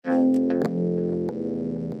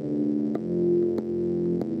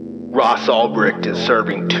Ross Ulbricht is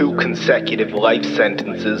serving 2 consecutive life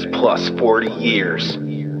sentences plus 40 years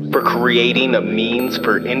for creating a means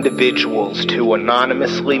for individuals to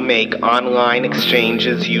anonymously make online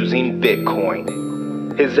exchanges using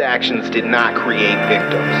Bitcoin. His actions did not create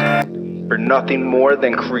victims. For nothing more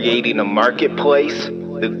than creating a marketplace,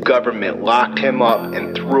 the government locked him up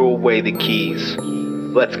and threw away the keys.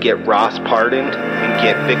 Let's get Ross pardoned and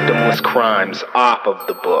get victimless crimes off of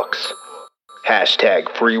the books.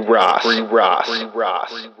 Hashtag Free Ross. Free Ross. Free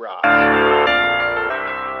Ross. Free Ross.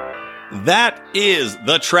 That is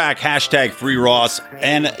the track, hashtag Free Ross,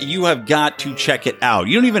 and you have got to check it out.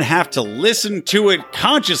 You don't even have to listen to it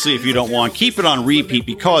consciously if you don't want. Keep it on repeat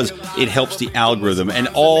because it helps the algorithm. And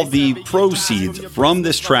all the proceeds from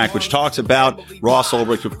this track, which talks about Ross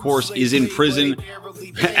Ulbricht, of course, is in prison,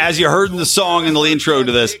 as you heard in the song in the intro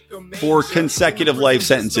to this, for consecutive life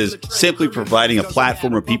sentences, simply providing a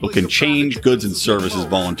platform where people can change goods and services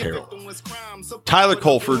voluntarily. Tyler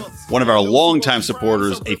Colford, one of our longtime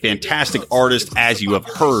supporters, a fantastic artist, as you have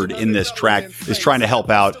heard in this track, is trying to help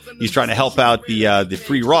out. He's trying to help out the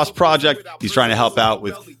Free Ross Project. He's trying to help out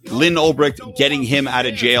with Lynn Ulbricht, getting him out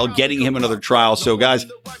of jail, getting him another trial. So, guys,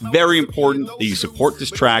 very important that you support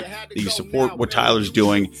this track, that you support what Tyler's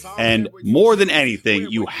doing, and more than anything,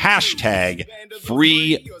 you hashtag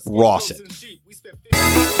Free Ross it.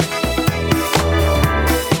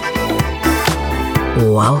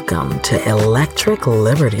 Welcome to Electric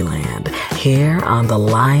Liberty Land, here on the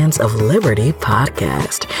Lions of Liberty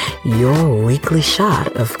podcast, your weekly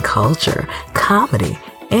shot of culture, comedy,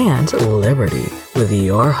 and liberty with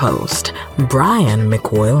your host, Brian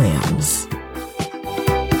McWilliams.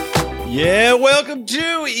 Yeah, welcome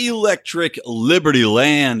to Electric Liberty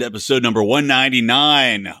Land, episode number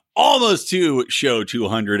 199, almost to show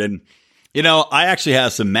 200. And, I actually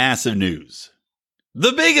have some massive news.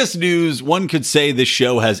 The biggest news one could say this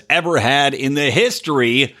show has ever had in the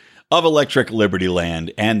history of Electric Liberty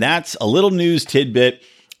Land. And that's a little news tidbit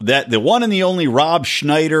that the one and the only Rob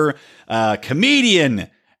Schneider, comedian,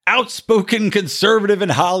 outspoken conservative in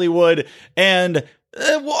Hollywood, and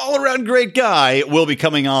all-around great guy, will be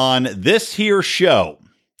coming on this here show.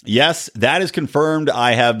 Yes, that is confirmed.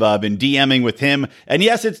 I have been DMing with him. And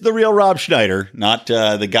yes, it's the real Rob Schneider, not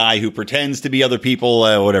the guy who pretends to be other people,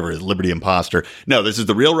 whatever, Liberty Imposter. No, this is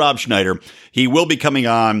the real Rob Schneider. He will be coming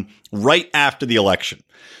on right after the election.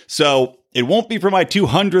 So it won't be for my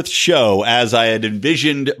 200th show as I had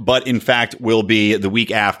envisioned, but in fact will be the week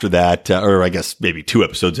after that, or I guess maybe 2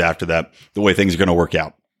 episodes after that, the way things are going to work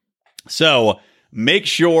out. So make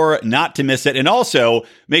sure not to miss it. And also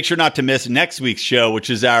make sure not to miss next week's show, which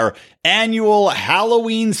is our annual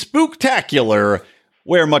Halloween Spooktacular,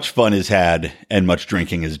 where much fun is had and much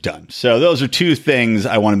drinking is done. So those are 2 things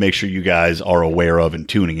I want to make sure you guys are aware of and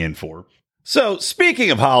tuning in for. So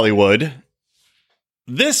speaking of Hollywood,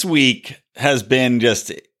 this week has been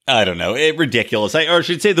just, I don't know, ridiculous. Or I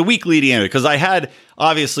should say the week leading into it, because I had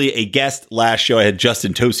obviously a guest last show. I had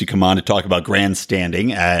Justin Tosi come on to talk about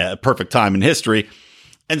grandstanding, a perfect time in history.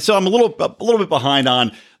 And so I'm a little bit behind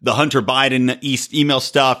on the Hunter Biden email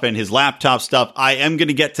stuff and his laptop stuff. I am going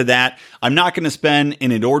to get to that. I'm not going to spend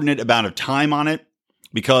an inordinate amount of time on it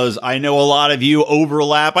because I know a lot of you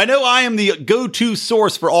overlap. I know I am the go-to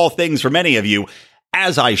source for all things for many of you,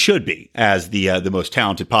 as I should be, as the most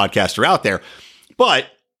talented podcaster out there. But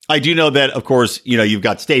I do know that, of course, you've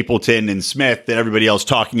got Stapleton and Smith and everybody else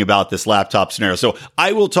talking about this laptop scenario. So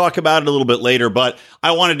I will talk about it a little bit later, but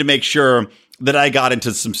I wanted to make sure that I got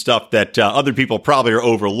into some stuff that other people probably are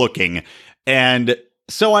overlooking. And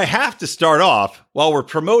so I have to start off, while we're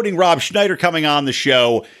promoting Rob Schneider coming on the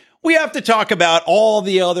show, we have to talk about all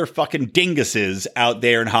the other fucking dinguses out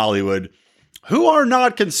there in Hollywood who are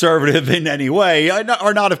not conservative in any way,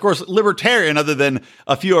 are not, of course, libertarian, other than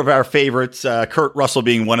a few of our favorites, Kurt Russell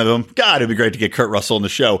being one of them. God, it'd be great to get Kurt Russell on the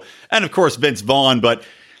show. And, of course, Vince Vaughn, but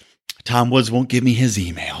Tom Woods won't give me his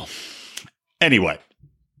email. Anyway,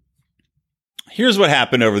 here's what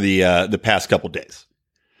happened over the past couple days.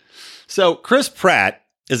 So Chris Pratt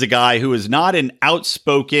is a guy who is not an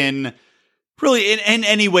outspoken, really in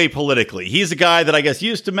any way politically. He's a guy that I guess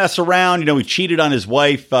used to mess around. He cheated on his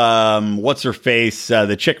wife. What's her face?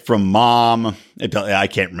 The chick from Mom. I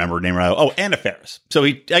can't remember her name right. Oh, Anna Faris. So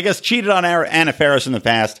he, I guess, cheated on Anna Faris in the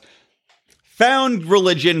past. Found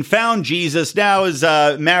religion, found Jesus. Now is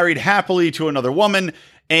married happily to another woman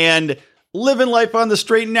and living life on the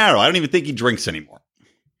straight and narrow. I don't even think he drinks anymore.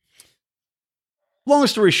 Long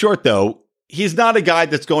story short, though, he's not a guy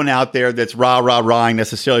that's going out there that's rah-rah-rahing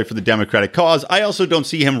necessarily for the Democratic cause. I also don't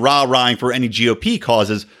see him rah-rahing for any GOP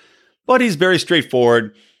causes, but he's very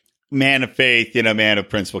straightforward, man of faith, man of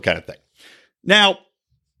principle kind of thing. Now,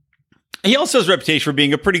 He also has a reputation for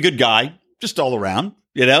being a pretty good guy, just all around.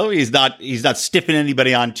 You know, he's not stiffing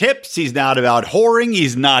anybody on tips. He's not about whoring.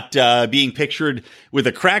 He's not being pictured with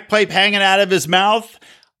a crack pipe hanging out of his mouth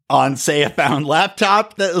on, say, a found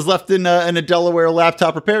laptop that was left in a Delaware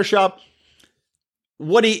laptop repair shop.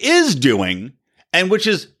 What he is doing, and which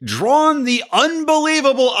has drawn the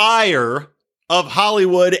unbelievable ire of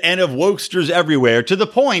Hollywood and of wokesters everywhere, to the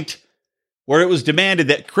point where it was demanded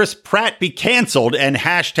that Chris Pratt be canceled, and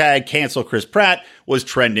hashtag cancel Chris Pratt was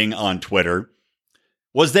trending on Twitter,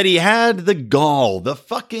 was that he had the gall, the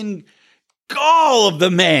fucking gall of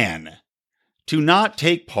the man, to not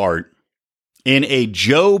take part in a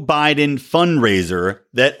Joe Biden fundraiser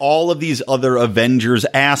that all of these other Avengers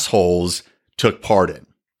assholes took part in.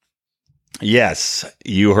 Yes,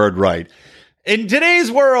 you heard right. In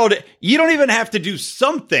today's world, you don't even have to do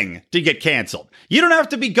something to get canceled. You don't have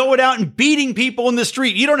to be going out and beating people in the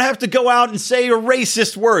street. You don't have to go out and say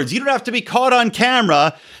racist words. You don't have to be caught on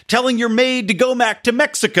camera telling your maid to go back to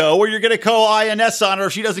Mexico, or you're going to call INS on her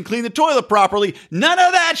if she doesn't clean the toilet properly. None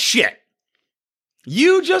of that shit.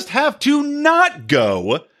 You just have to not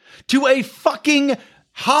go to a fucking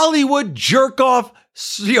Hollywood jerk-off,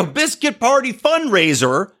 biscuit party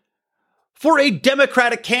fundraiser for a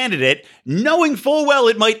Democratic candidate, knowing full well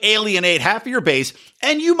it might alienate half of your base,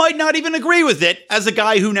 and you might not even agree with it as a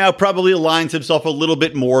guy who now probably aligns himself a little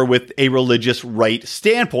bit more with a religious right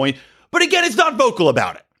standpoint. But again, it's not vocal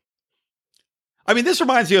about it. I mean, this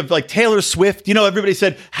reminds me of like Taylor Swift. You know, everybody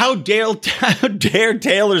said, how dare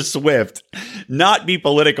Taylor Swift not be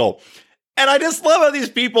political? And I just love how these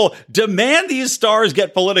people demand these stars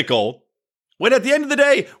get political, when at the end of the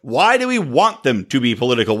day, why do we want them to be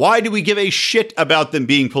political? Why do we give a shit about them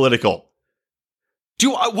being political?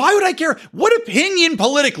 Why would I care? What opinion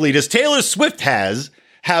politically does Taylor Swift have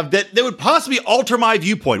that would possibly alter my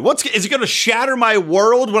viewpoint? Is it going to shatter my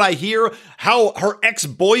world when I hear how her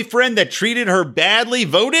ex-boyfriend that treated her badly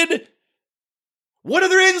voted? What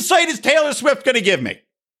other insight is Taylor Swift going to give me?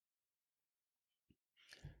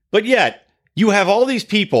 But yet, you have all these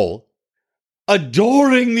people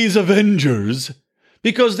adoring these Avengers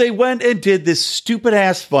because they went and did this stupid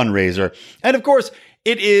ass fundraiser. And of course,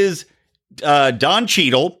 it is Don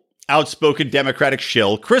Cheadle, outspoken Democratic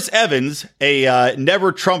shill, Chris Evans, a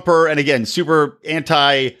never Trumper, and again, super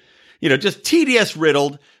anti, just TDS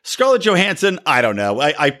riddled, Scarlett Johansson, I don't know.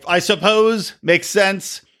 I suppose makes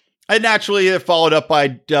sense. And naturally, they're followed up by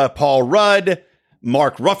Paul Rudd,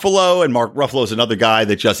 Mark Ruffalo, and Mark Ruffalo is another guy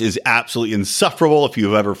that just is absolutely insufferable. If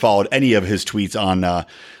you've ever followed any of his tweets on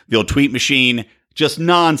the old tweet machine, just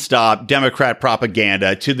nonstop Democrat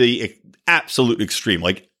propaganda to the absolute extreme,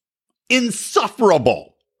 like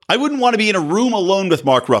insufferable. I wouldn't want to be in a room alone with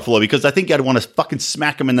Mark Ruffalo because I think I'd want to fucking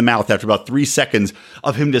smack him in the mouth after about 3 seconds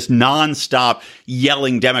of him just nonstop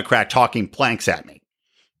yelling Democrat talking planks at me.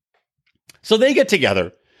 So they get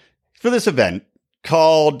together for this event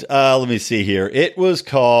called, let me see here. It was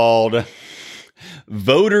called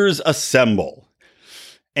Voters Assemble.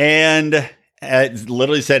 And it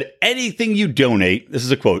literally said, anything you donate, this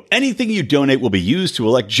is a quote, anything you donate will be used to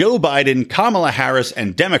elect Joe Biden, Kamala Harris,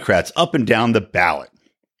 and Democrats up and down the ballot.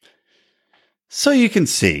 So you can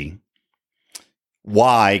see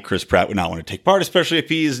why Chris Pratt would not want to take part, especially if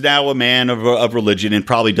he is now a man of religion and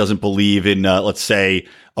probably doesn't believe in, let's say,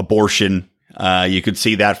 abortion. You could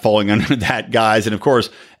see that falling under that guise. And of course,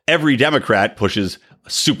 every Democrat pushes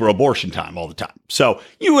super abortion time all the time. So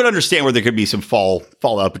you would understand where there could be some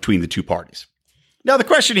fallout between the two parties. Now, the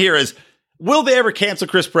question here is, will they ever cancel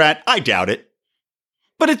Chris Pratt? I doubt it.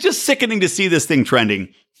 But it's just sickening to see this thing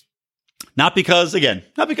trending. Not because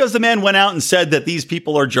the man went out and said that these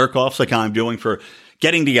people are jerk-offs like I'm doing for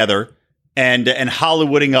getting together and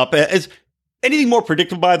Hollywooding up. Is anything more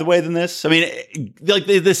predictable, by the way, than this? I mean, like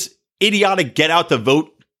this idiotic get out the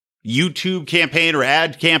vote YouTube campaign or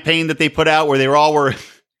ad campaign that they put out where they were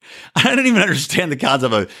I don't even understand the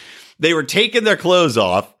concept of it. They were taking their clothes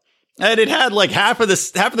off and it had like half of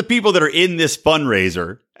the people that are in this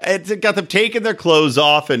fundraiser. It got them taking their clothes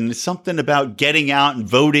off and something about getting out and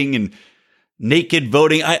voting and naked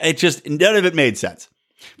voting. None of it made sense.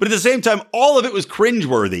 But at the same time, all of it was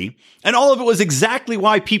cringeworthy, and all of it was exactly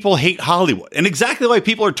why people hate Hollywood, and exactly why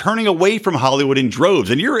people are turning away from Hollywood in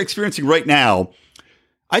droves. And you're experiencing right now,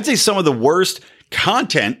 I'd say, some of the worst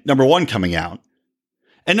content, number one, coming out,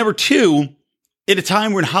 and number two, at a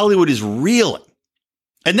time when Hollywood is reeling.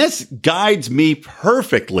 And this guides me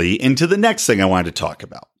perfectly into the next thing I wanted to talk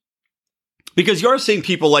about. Because you're seeing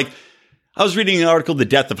people like, I was reading an article, The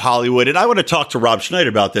Death of Hollywood, and I want to talk to Rob Schneider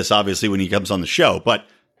about this, obviously, when he comes on the show. But,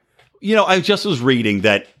 I just was reading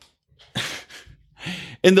that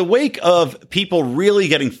in the wake of people really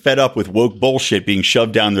getting fed up with woke bullshit being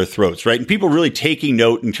shoved down their throats, right? And people really taking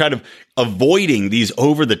note and kind of avoiding these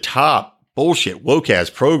over-the-top bullshit woke-ass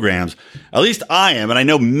programs, at least I am, and I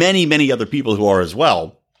know many, many other people who are as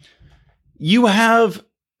well. You have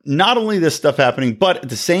not only this stuff happening, but at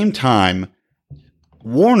the same time,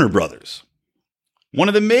 Warner Brothers, one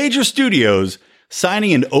of the major studios,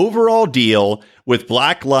 signing an overall deal with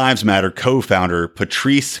Black Lives Matter co-founder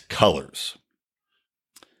Patrisse Cullors.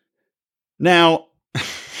 Now,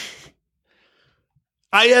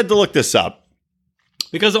 I had to look this up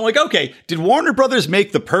because I'm like, okay, did Warner Brothers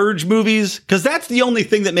make the Purge movies? Because that's the only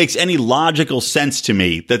thing that makes any logical sense to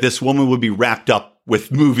me that this woman would be wrapped up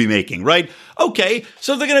with movie making, right? Okay,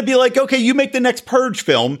 so they're going to be like, okay, you make the next Purge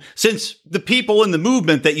film, since the people in the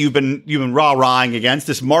movement that you've been rah-rahing against,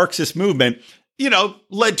 this Marxist movement,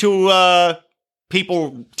 led to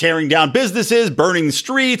people tearing down businesses, burning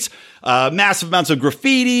streets, massive amounts of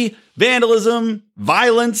graffiti, vandalism,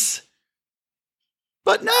 violence.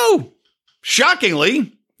 But no,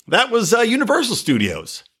 shockingly, that was Universal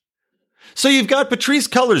Studios. So you've got Patrisse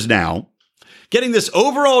Cullors now getting this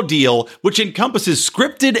overall deal, which encompasses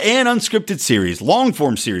scripted and unscripted series,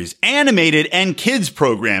 long-form series, animated and kids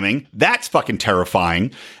programming. That's fucking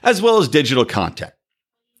terrifying, as well as digital content.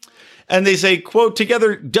 And they say, quote,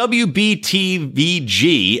 together, WBTVG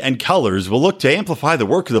and Cullors will look to amplify the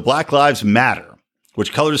work of the Black Lives Matter,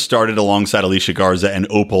 which Cullors started alongside Alicia Garza and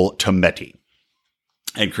Opal Tometi,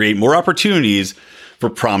 and create more opportunities for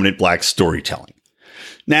prominent Black storytelling.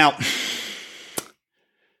 Now,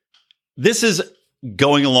 this is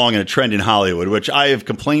going along in a trend in Hollywood, which I have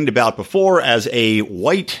complained about before as a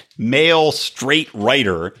white male straight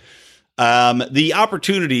writer. The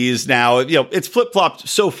opportunities now, it's flip-flopped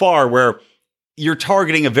so far where you're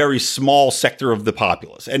targeting a very small sector of the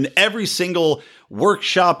populace. And every single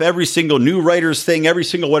workshop, every single new writers thing, every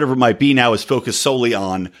single whatever it might be now is focused solely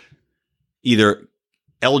on either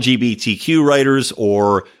LGBTQ writers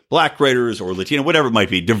or Black writers or Latino, whatever it might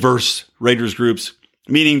be, diverse writers groups,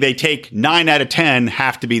 meaning they take 9 out of 10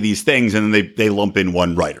 have to be these things, and then they lump in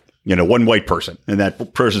one writer, one white person, and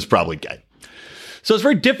that person's probably gay. So it's a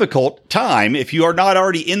very difficult time if you are not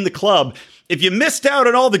already in the club. If you missed out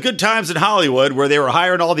on all the good times in Hollywood where they were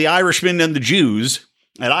hiring all the Irishmen and the Jews,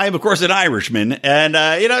 and I am, of course, an Irishman, and,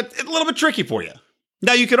 it's a little bit tricky for you.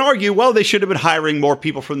 Now, you can argue, well, they should have been hiring more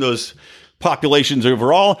people from those populations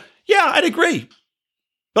overall. Yeah, I'd agree.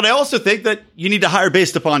 But I also think that you need to hire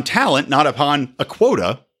based upon talent, not upon a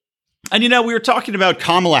quota. And, we were talking about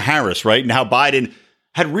Kamala Harris, right? And how Biden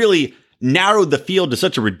had really narrowed the field to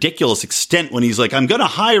such a ridiculous extent when he's like, I'm going to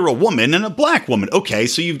hire a woman and a Black woman. Okay,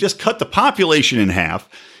 so you've just cut the population in half,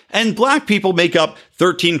 and Black people make up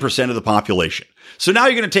 13% of the population. So now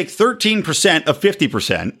you're going to take 13% of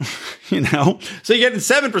 50%, so you're getting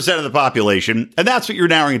 7% of the population, and that's what you're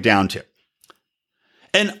narrowing it down to.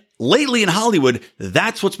 And lately in Hollywood,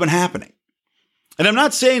 that's what's been happening. And I'm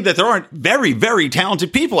not saying that there aren't very, very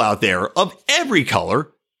talented people out there of every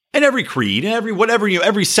color and every creed and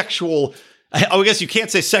every sexual, I guess you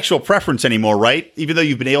can't say sexual preference anymore, right? Even though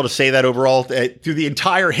you've been able to say that overall through the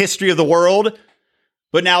entire history of the world.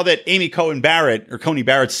 But now that Amy Coney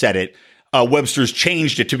Barrett said it, Webster's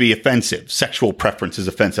changed it to be offensive. Sexual preference is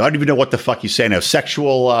offensive. I don't even know what the fuck you say now.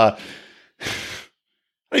 Sexual, I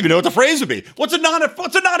don't even know what the phrase would be. What's a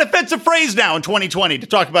non-offensive phrase now in 2020 to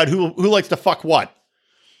talk about who likes to fuck what?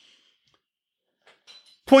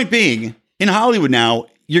 Point being, in Hollywood now,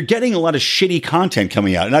 you're getting a lot of shitty content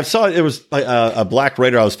coming out. And I saw it was a Black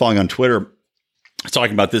writer I was following on Twitter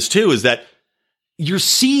talking about this too, is that you're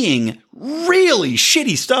seeing really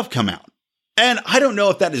shitty stuff come out. And I don't know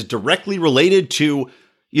if that is directly related to,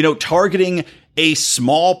 targeting a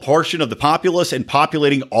small portion of the populace and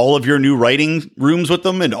populating all of your new writing rooms with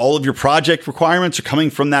them, and all of your project requirements are coming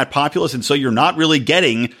from that populace. And so you're not really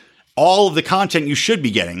getting all of the content you should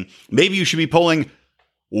be getting. Maybe you should be pulling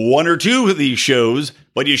 1 or 2 of these shows,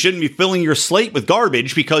 but you shouldn't be filling your slate with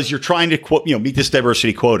garbage because you're trying to meet this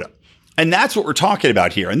diversity quota. And that's what we're talking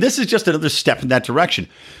about here. And this is just another step in that direction.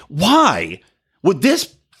 Why would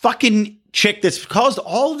this fucking chick that's caused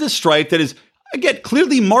all of this strife, that is, again,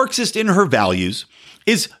 clearly Marxist in her values,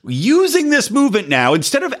 is using this movement now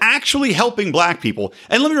instead of actually helping Black people?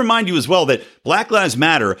 And let me remind you as well that Black Lives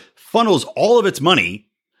Matter funnels all of its money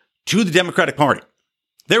to the Democratic Party.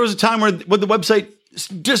 There was a time when the website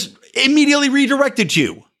just immediately redirected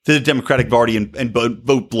you to the Democratic Party and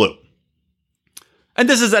vote blue. And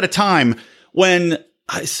this is at a time when,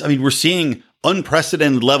 we're seeing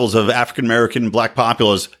unprecedented levels of African-American Black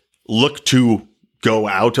populace look to go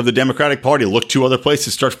out of the Democratic Party, look to other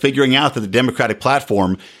places, start figuring out that the Democratic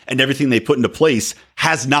platform and everything they put into place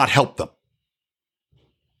has not helped them.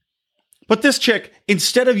 But this chick,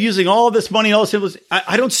 instead of using all this money, all this,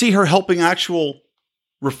 I don't see her helping actual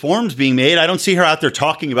reforms being made. I don't see her out there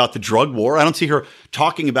talking about the drug war. I don't see her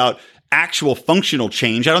talking about actual functional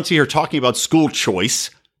change. I don't see her talking about school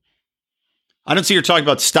choice. I don't see her talking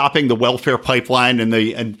about stopping the welfare pipeline and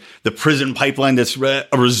the prison pipeline that's a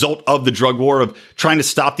result of the drug war, of trying to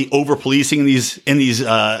stop the over policing in these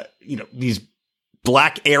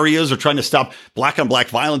black areas, or trying to stop black on black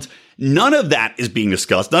violence. None of that is being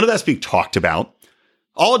discussed. None of that's being talked about.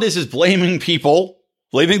 All it is blaming people,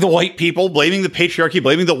 blaming the white people, blaming the patriarchy,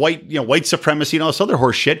 blaming the white supremacy and all this other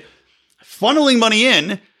horse shit, funneling money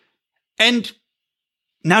in. And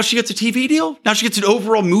now she gets a TV deal. Now she gets an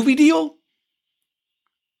overall movie deal.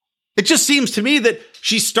 It just seems to me that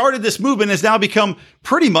she started this movement and has now become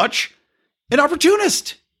pretty much an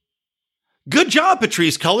opportunist. Good job,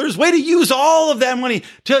 Patrisse Cullors. Way to use all of that money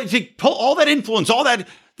to pull all that influence, all that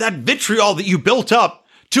vitriol that you built up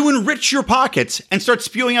to enrich your pockets and start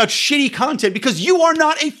spewing out shitty content, because you are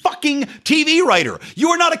not a fucking TV writer. You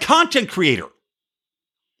are not a content creator.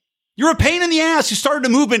 You're a pain in the ass who started a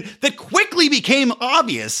movement that quickly became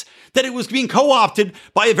obvious that it was being co-opted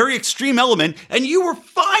by a very extreme element, and you were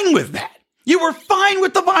fine with that. You were fine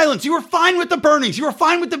with the violence. You were fine with the burnings. You were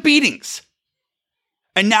fine with the beatings.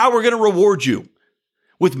 And now we're going to reward you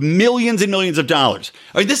with millions and millions of dollars.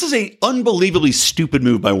 I mean, this is an unbelievably stupid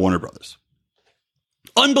move by Warner Brothers.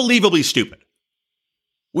 Unbelievably stupid.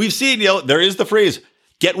 We've seen, there is the phrase,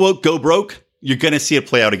 get woke, go broke. You're going to see it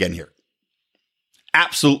play out again here.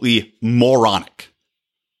 Absolutely moronic.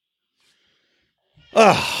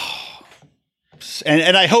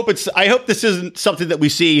 And I hope this isn't something that we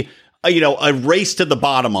see, a race to the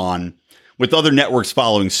bottom on with other networks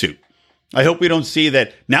following suit. I hope we don't see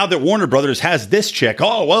that now that Warner Brothers has this chick.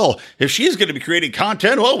 Oh, well, if she's going to be creating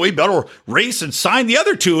content, well, we better race and sign the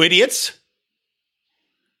other two idiots.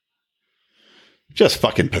 Just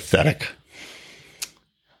fucking pathetic.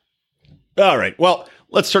 All right. Well,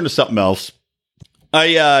 let's turn to something else.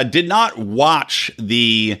 I did not watch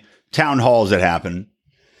the town halls that happened.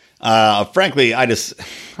 Frankly, I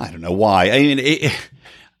don't know why. I mean,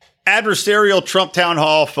 adversarial Trump town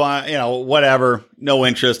hall, whatever, no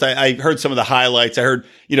interest. I heard some of the highlights. I heard,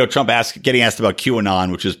 Trump getting asked about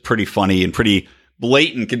QAnon, which is pretty funny and pretty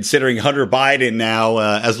blatant considering Hunter Biden now,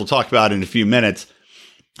 as we'll talk about in a few minutes.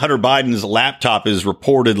 Hunter Biden's laptop is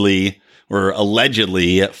reportedly or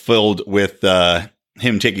allegedly filled with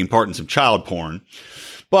him taking part in some child porn.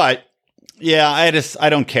 But yeah, I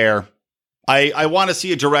don't care. I want to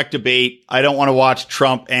see a direct debate. I don't want to watch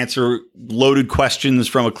Trump answer loaded questions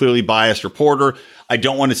from a clearly biased reporter. I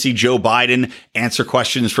don't want to see Joe Biden answer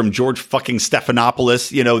questions from George fucking Stephanopoulos,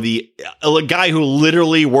 the guy who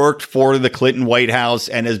literally worked for the Clinton White House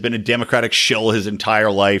and has been a Democratic shill his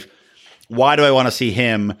entire life. Why do I want to see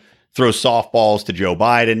him throw softballs to Joe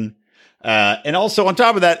Biden? And also on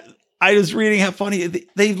top of that, I was reading how funny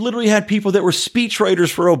they literally had people that were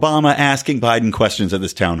speechwriters for Obama asking Biden questions at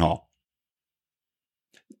this town hall.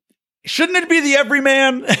 Shouldn't it be the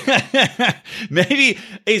everyman? Maybe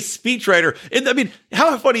a speechwriter. I mean,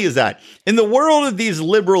 how funny is that? In the world of these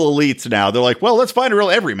liberal elites now, they're like, well, let's find a real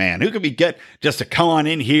everyman. Who can we get just to come on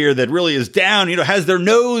in here that really is down, has their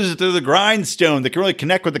nose to the grindstone, that can really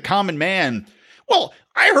connect with the common man? Well,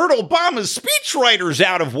 I heard Obama's speechwriter's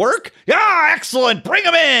out of work. Ah, excellent. Bring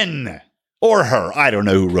him in. Or her. I don't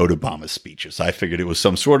know who wrote Obama's speeches. I figured it was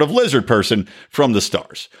some sort of lizard person from the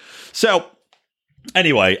stars. So,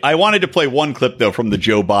 anyway, I wanted to play one clip, though, from the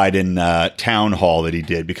Joe Biden town hall that he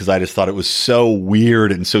did, because I just thought it was so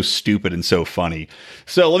weird and so stupid and so funny.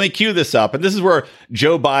 So let me cue this up. And this is where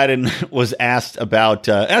Joe Biden was asked about,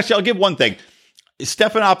 actually, I'll give one thing.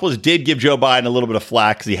 Stephanopoulos did give Joe Biden a little bit of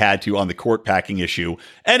flack because he had to on the court packing issue.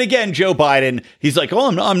 And again, Joe Biden, he's like,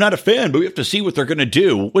 oh, I'm not a fan, but we have to see what they're going to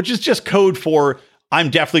do, which is just code for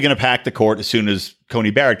I'm definitely going to pack the court as soon as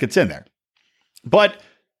Coney Barrett gets in there. But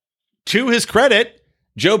to his credit,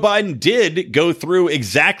 Joe Biden did go through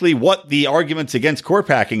exactly what the arguments against court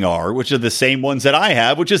packing are, which are the same ones that I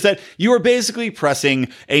have, which is that you are basically pressing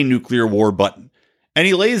a nuclear war button. And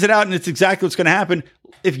he lays it out, and it's exactly what's going to happen.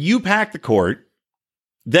 If you pack the court,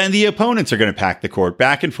 then the opponents are going to pack the court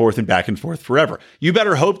back and forth forever. You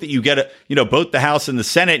better hope that you get both the House and the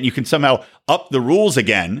Senate, and you can somehow up the rules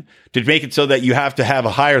again to make it so that you have to have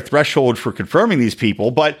a higher threshold for confirming these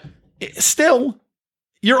people. But still,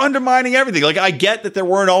 you're undermining everything. Like, I get that there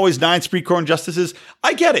weren't always 9 Supreme Court justices.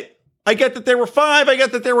 I get it. I get that there were 5. I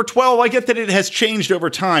get that there were 12. I get that it has changed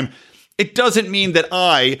over time. It doesn't mean that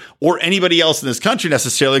I or anybody else in this country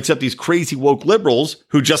necessarily, except these crazy woke liberals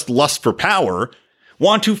who just lust for power,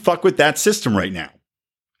 want to fuck with that system right now.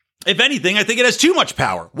 If anything, I think it has too much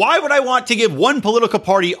power. Why would I want to give one political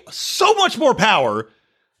party so much more power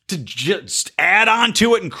to just add on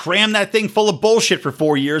to it and cram that thing full of bullshit for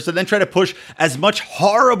 4 years and then try to push as much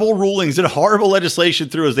horrible rulings and horrible legislation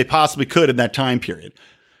through as they possibly could in that time period?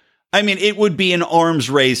 I mean, it would be an arms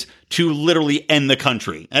race to literally end the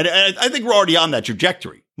country. And I think we're already on that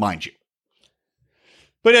trajectory, mind you.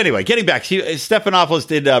 But anyway, getting back, Stephanopoulos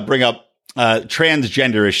did bring up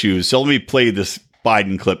transgender issues. So let me play this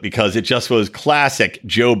Biden clip because it just was classic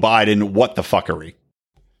Joe Biden what the fuckery.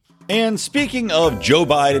 And speaking of Joe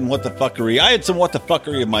Biden what the fuckery, I had some what the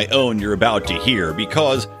fuckery of my own you're about to hear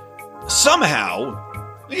because somehow,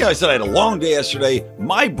 I said I had a long day yesterday.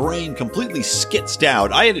 My brain completely skitzed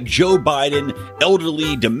out. I had a Joe Biden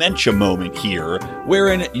elderly dementia moment here,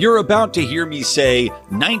 wherein you're about to hear me say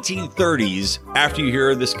 1930s after you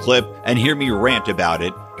hear this clip and hear me rant about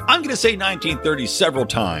it. I'm going to say 1930s several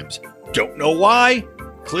times. Don't know why.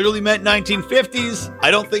 Clearly meant 1950s.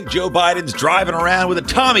 I don't think Joe Biden's driving around with a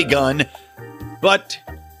Tommy gun, but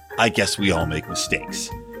I guess we all make mistakes.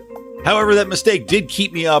 However, that mistake did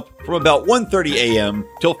keep me up from about 1:30 a.m.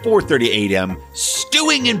 till 4:30 a.m.,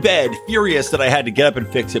 stewing in bed, furious that I had to get up and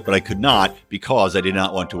fix it, but I could not because I did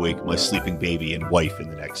not want to wake my sleeping baby and wife in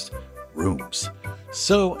the next rooms.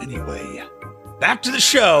 So anyway, back to the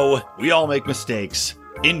show. We all make mistakes.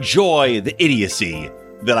 Enjoy the idiocy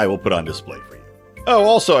that I will put on display for you. Oh,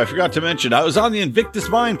 also, I forgot to mention, I was on the Invictus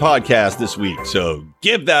Mind podcast this week, so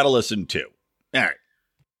give that a listen too. All right.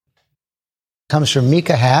 Comes from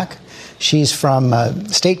Mika Hack. She's from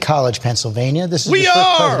State College, Pennsylvania. This is the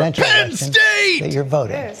first presidential Penn election State! that you're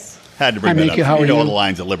voting. Yes. Had to bring Hi, that Mika, up. how are You know you? all the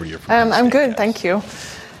lines at Liberty are from Penn I'm State, good, yeah. thank you.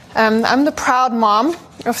 I'm the proud mom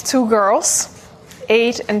of 2 girls,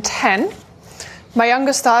 8 and 10. My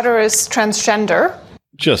youngest daughter is transgender.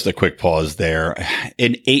 Just a quick pause there.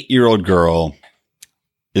 An 8-year-old girl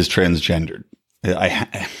is transgendered.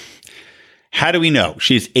 How do we know?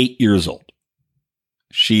 She's 8 years old.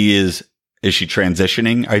 Is she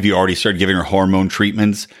transitioning? Have you already started giving her hormone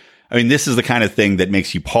treatments? I mean, this is the kind of thing that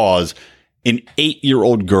makes you pause. An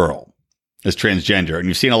 8-year-old girl is transgender. And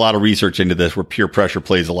you've seen a lot of research into this where peer pressure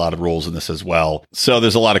plays a lot of roles in this as well. So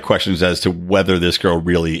there's a lot of questions as to whether this girl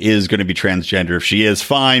really is going to be transgender. If she is,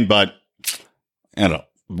 fine, but I don't know,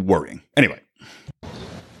 worrying. Anyway.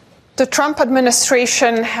 The Trump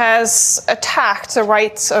administration has attacked the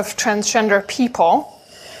rights of transgender people,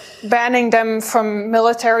 banning them from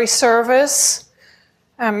military service,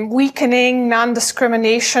 weakening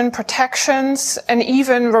non-discrimination protections, and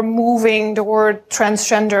even removing the word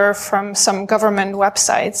transgender from some government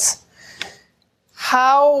websites.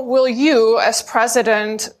 How will you, as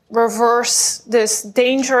president, reverse this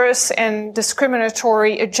dangerous and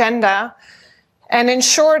discriminatory agenda and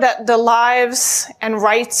ensure that the lives and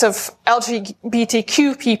rights of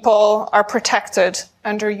LGBTQ people are protected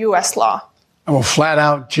under U.S. law? I will flat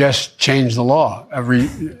out just change the law,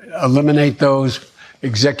 eliminate those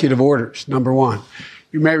executive orders, number one.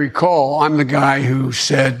 You may recall, I'm the guy who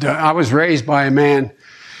said, I was raised by a man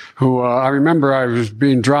who, I remember I was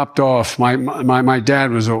being dropped off. My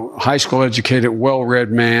dad was a high school educated,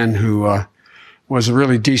 well-read man who was a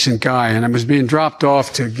really decent guy. And I was being dropped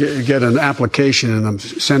off to get an application in the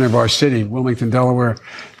center of our city, Wilmington, Delaware,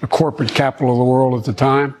 the corporate capital of the world at the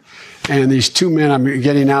time. And these 2 men, I'm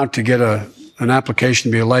getting out to get an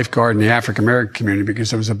application to be a lifeguard in the African-American community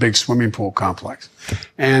because there was a big swimming pool complex.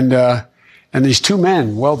 And these 2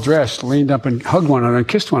 men, well-dressed, leaned up and hugged one another and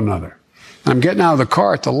kissed one another. And I'm getting out of the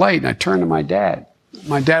car at the light, and I turned to my dad.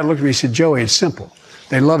 My dad looked at me and said, Joey, it's simple.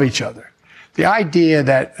 They love each other. The idea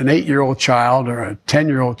that an 8-year-old child or a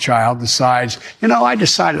 10-year-old child decides, I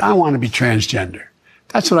decided I want to be transgender.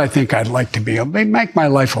 That's what I think I'd like to be. It'll make my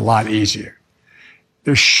life a lot easier.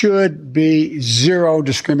 There should be zero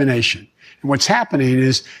discrimination. And what's happening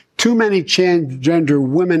is too many transgender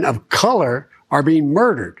women of color are being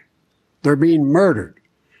murdered. They're being murdered.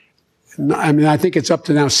 I mean, I think it's up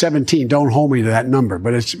to now 17. Don't hold me to that number,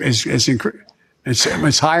 but it's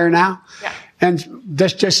higher now. Yeah. And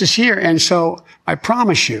that's just this year. And so I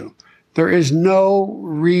promise you, there is no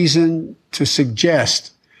reason to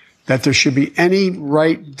suggest that there should be any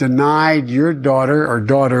right denied your daughter or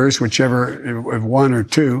daughters, whichever, one or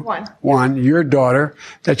two, your daughter,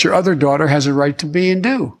 that your other daughter has a right to be and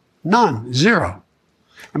do. None. Zero.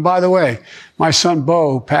 And by the way, my son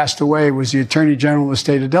Bo passed away, was the Attorney General of the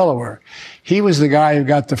state of Delaware. He was the guy who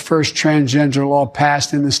got the first transgender law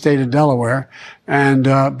passed in the state of Delaware.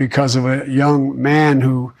 And because of a young man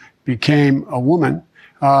who became a woman,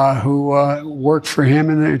 who worked for him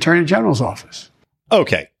in the Attorney General's office.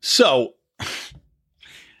 Okay, so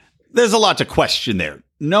there's a lot to question there.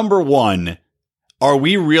 Number one, are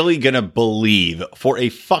we really going to believe for a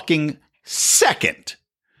fucking second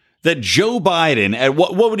that Joe Biden, and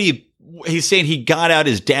what would he's saying he got out,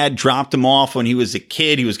 his dad dropped him off when he was a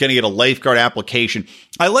kid, he was going to get a lifeguard application.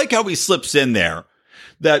 I like how he slips in there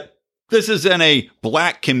that this is in a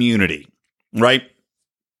black community, right?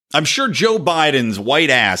 I'm sure Joe Biden's white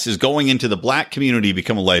ass is going into the black community to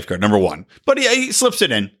become a lifeguard, number one. But he slips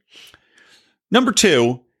it in. Number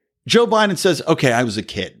two, Joe Biden says, okay, I was a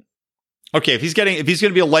kid. Okay, if he's going to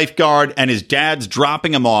be a lifeguard and his dad's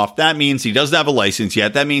dropping him off, that means he doesn't have a license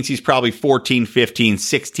yet. That means he's probably 14, 15,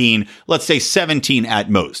 16, let's say 17 at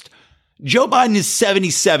most. Joe Biden is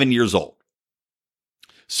 77 years old.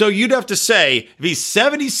 So you'd have to say, if he's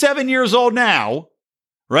 77 years old now,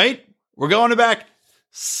 right? We're going back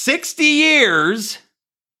 60 years.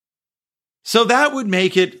 So that would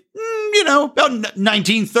make it, about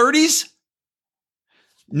 1930s.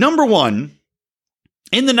 Number one,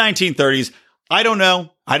 in the 1930s, I don't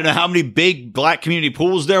know how many big black community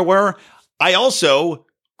pools there were. I also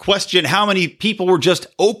question how many people were just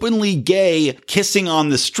openly gay kissing on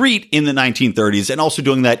the street in the 1930s and also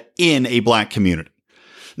doing that in a black community.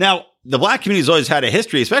 Now, the black community has always had a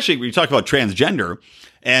history, especially when you talk about transgender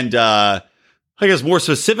and I guess more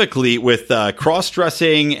specifically with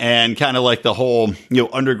cross-dressing and kind of like the whole,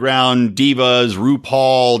 underground divas,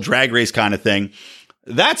 RuPaul, drag race kind of thing.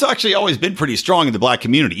 That's actually always been pretty strong in the black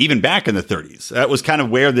community, even back in the 30s. That was kind of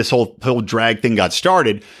where this whole drag thing got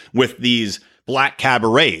started with these black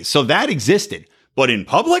cabarets. So that existed. But in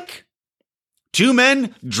public, two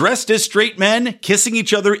men dressed as straight men kissing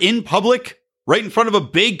each other in public, right in front of a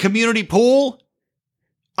big community pool,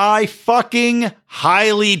 I fucking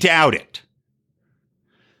highly doubt it.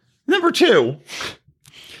 Number two,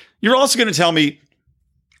 you're also going to tell me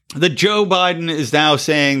that Joe Biden is now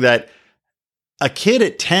saying that a kid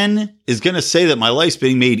at 10 is going to say that my life's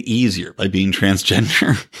being made easier by being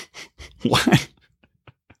transgender. What?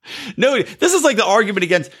 No, this is like the argument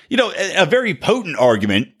against, a very potent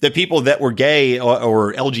argument that people that were gay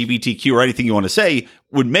or LGBTQ or anything you want to say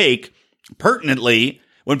would make pertinently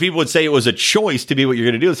when people would say it was a choice to be what you're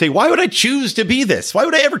going to do. They'd say, why would I choose to be this? Why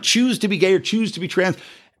would I ever choose to be gay or choose to be trans?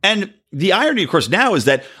 And the irony, of course, now is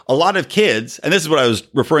that a lot of kids, and this is what I was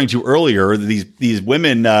referring to earlier, these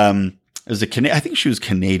women, I think she was a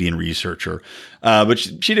Canadian researcher, but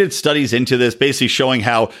she did studies into this, basically showing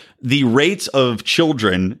how the rates of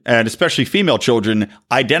children, and especially female children,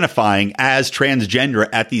 identifying as transgender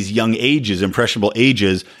at these young ages, impressionable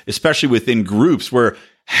ages, especially within groups where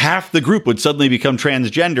half the group would suddenly become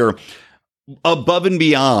transgender, above and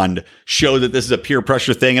beyond show that this is a peer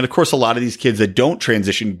pressure thing. And of course, a lot of these kids that don't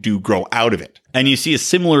transition do grow out of it. And you see a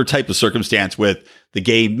similar type of circumstance with the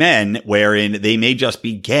gay men, wherein they may just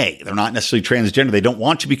be gay. They're not necessarily transgender. They don't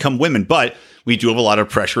want to become women, but we do have a lot of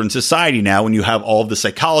pressure in society now when you have all of the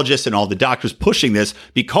psychologists and all the doctors pushing this,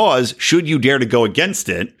 because should you dare to go against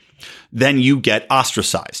it, then you get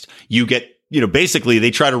ostracized. You get, basically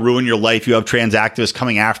they try to ruin your life. You have trans activists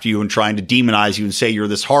coming after you and trying to demonize you and say you're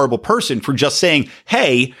this horrible person for just saying,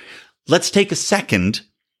 hey, let's take a second,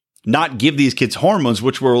 not give these kids hormones,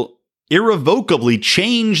 which will irrevocably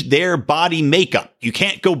change their body makeup. You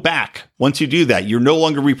can't go back once you do that. You're no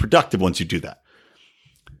longer reproductive once you do that.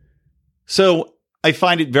 So I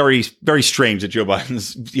find it very, very strange that Joe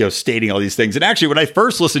Biden's, stating all these things. And actually, when I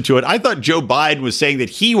first listened to it, I thought Joe Biden was saying that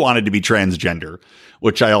he wanted to be transgender,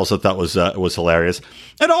 which I also thought was hilarious.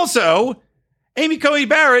 And also, Amy Coney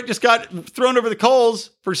Barrett just got thrown over the coals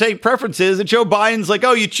for saying preferences, and Joe Biden's like,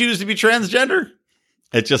 "Oh, you choose to be transgender?"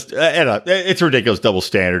 It's just, it's a ridiculous double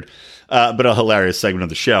standard, but a hilarious segment of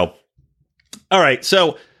the show. All right,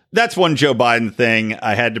 so that's one Joe Biden thing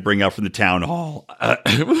I had to bring up from the town hall.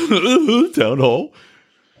 Town hall.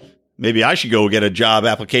 Maybe I should go get a job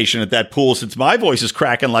application at that pool since my voice is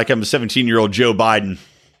cracking like I'm a 17-year-old Joe Biden.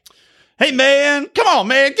 Hey, man, come on,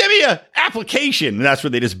 man, give me an application. And that's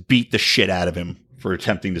where they just beat the shit out of him for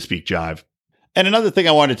attempting to speak jive. And another thing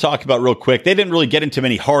I wanted to talk about real quick, they didn't really get into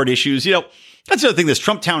many hard issues. That's the other thing. This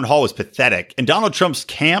Trump town hall was pathetic. And Donald Trump's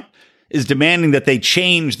camp is demanding that they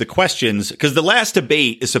change the questions because the last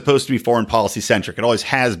debate is supposed to be foreign policy centric. It always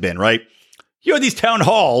has been, right? You have these town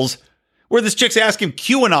halls where this chick's asking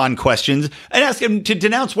QAnon questions and ask him to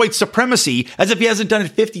denounce white supremacy as if he hasn't done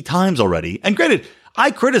it 50 times already. And granted,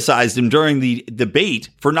 I criticized him during the debate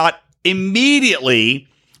for not immediately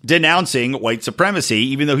denouncing white supremacy,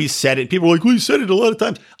 even though he said it. People were like, well, he said it a lot of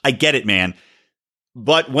times. I get it, man.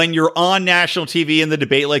 But when you're on national TV in the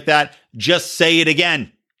debate like that, just say it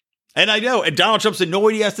again. And I know, and Donald Trump's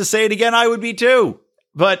annoyed he has to say it again. I would be too.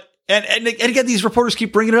 But, and again, these reporters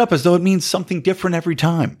keep bringing it up as though it means something different every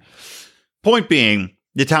time. Point being,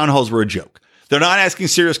 the town halls were a joke. They're not asking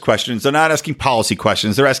serious questions. They're not asking policy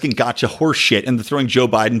questions. They're asking gotcha horse shit, and they're throwing Joe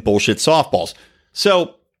Biden bullshit softballs.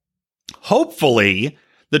 So hopefully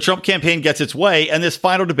the Trump campaign gets its way, and this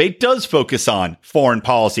final debate does focus on foreign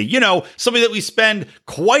policy. You know, something that we spend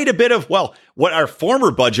quite a bit of, well, what our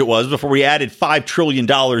former budget was before we added $5 trillion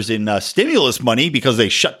in stimulus money because they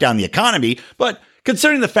shut down the economy. But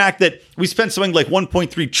considering the fact that we spent something like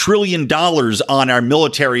 $1.3 trillion on our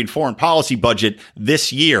military and foreign policy budget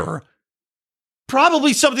this year,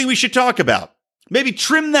 probably something we should talk about. Maybe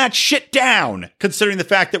trim that shit down, considering the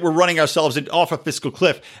fact that we're running ourselves off a fiscal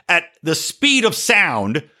cliff at the speed of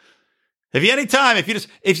sound.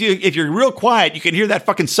 If you're real quiet, you can hear that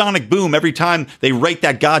fucking sonic boom every time they write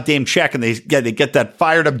that goddamn check and they get that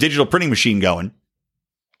fired up digital printing machine going.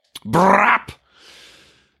 Brap.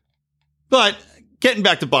 But getting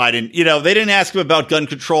back to Biden, you know, they didn't ask him about gun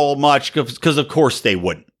control much because of course they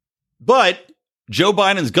wouldn't. But Joe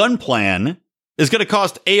Biden's gun plan is going to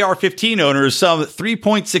cost AR-15 owners some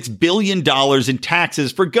 $3.6 billion in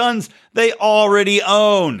taxes for guns they already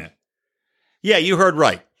own. Yeah, you heard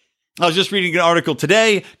right. I was just reading an article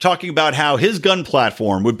today talking about how his gun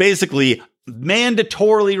platform would basically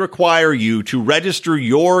mandatorily require you to register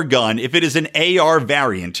your gun if it is an AR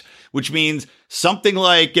variant, which means something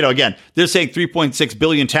like, you know, again, they're saying 3.6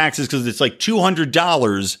 billion taxes because it's like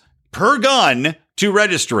 $200 per gun to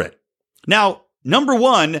register it. Now, number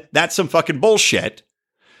one, that's some fucking bullshit.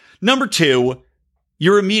 Number two,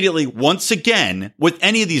 you're immediately, once again, with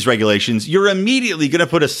any of these regulations, you're immediately going to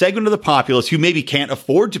put a segment of the populace who maybe can't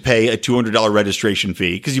afford to pay a $200 registration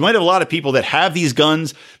fee, because you might have a lot of people that have these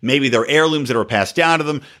guns. Maybe they're heirlooms that are passed down to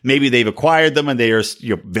them. Maybe they've acquired them and they are,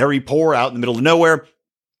 you know, very poor out in the middle of nowhere.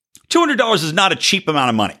 $200 is not a cheap amount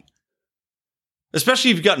of money, especially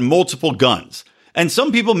if you've got multiple guns. And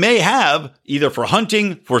some people may have, either for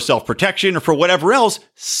hunting, for self-protection, or for whatever else,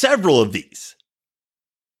 several of these.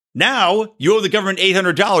 Now, you owe the government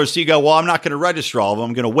 $800, so you go, well, I'm not going to register all of them.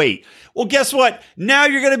 I'm going to wait. Well, guess what? Now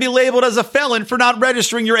you're going to be labeled as a felon for not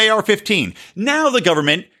registering your AR-15. Now the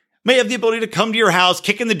government may have the ability to come to your house,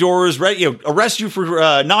 kick in the doors, arrest you for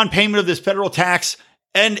non-payment of this federal tax.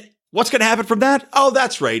 And what's going to happen from that? Oh,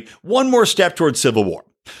 that's right. One more step towards civil war.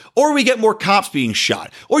 Or we get more cops being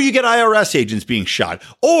shot, or you get IRS agents being shot,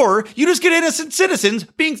 or you just get innocent citizens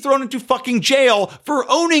being thrown into fucking jail for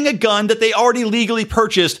owning a gun that they already legally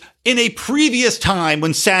purchased in a previous time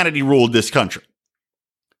when sanity ruled this country.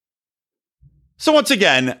 So once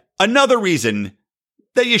again, another reason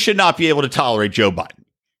that you should not be able to tolerate Joe Biden.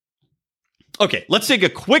 Okay, let's take a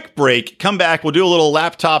quick break. Come back. We'll do a little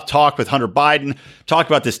laptop talk with Hunter Biden, talk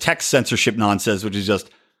about this text censorship nonsense, which is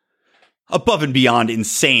just above and beyond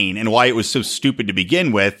insane and why it was so stupid to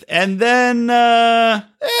begin with. And then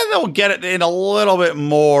we'll get it in a little bit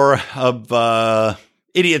more of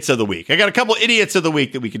idiots of the week. I got a couple idiots of the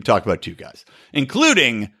week that we can talk about too, guys,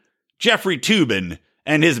 including Jeffrey Toobin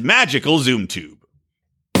and his magical Zoom tube.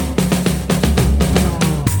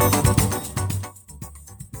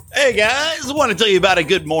 Hey guys, I want to tell you about a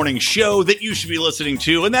good morning show that you should be listening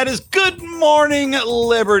to, and that is Good Morning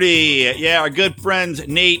Liberty. Yeah, our good friends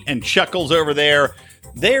Nate and Chuckles over there,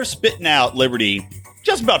 they're spitting out Liberty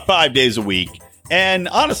just about 5 days a week. And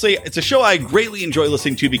honestly, it's a show I greatly enjoy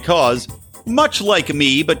listening to because, much like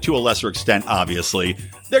me, but to a lesser extent, obviously,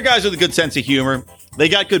 they're guys with a good sense of humor. They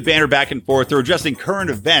got good banter back and forth. They're addressing current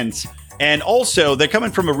events. And also, they're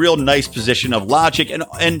coming from a real nice position of logic and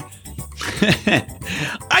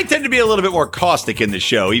I tend to be a little bit more caustic in the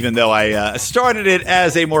show, even though I started it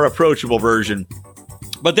as a more approachable version.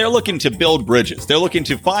 But they're looking to build bridges. They're looking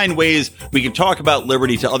to find ways we can talk about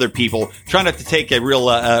liberty to other people, trying not to take a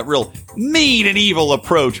real mean and evil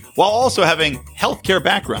approach while also having healthcare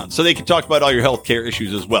backgrounds so they can talk about all your healthcare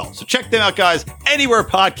issues as well. So check them out, guys, anywhere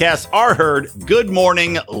podcasts are heard. Good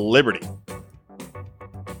Morning Liberty.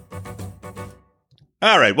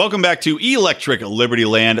 All right, welcome back to Electric Liberty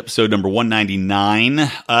Land, episode number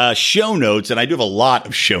 199. Show notes, and I do have a lot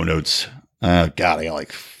of show notes. I got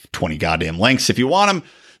like 20 goddamn links. If you want them,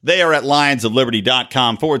 they are at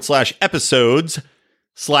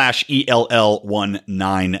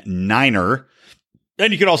lionsofliberty.com/ELL199er.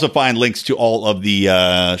 And you can also find links to all of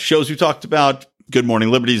the shows we talked about. Good Morning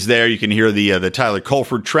Liberty's there. You can hear the Tyler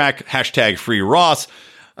Colford track, #FreeRoss.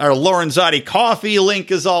 Our Lorenzotti coffee link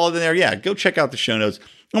is all in there. Yeah, go check out the show notes.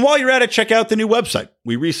 And while you're at it, check out the new website.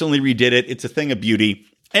 We recently redid it. It's a thing of beauty.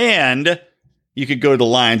 And you could go to the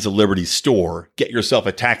Lions of Liberty store, get yourself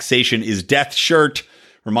a Taxation is Death shirt,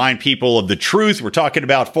 remind people of the truth. We're talking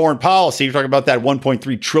about foreign policy. We're talking about that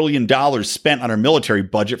 $1.3 trillion spent on our military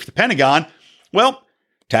budget for the Pentagon. Well,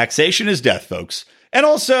 taxation is death, folks. And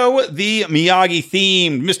also the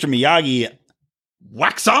Miyagi-themed Mr. Miyagi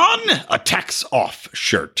Wax On, a Tax Off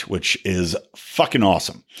shirt, which is fucking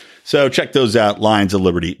awesome. So check those out,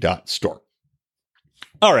 lionsofliberty.store.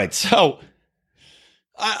 All right, so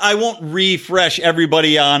I won't refresh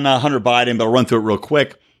everybody on Hunter Biden, but I'll run through it real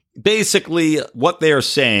quick. Basically, what they are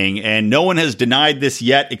saying, and no one has denied this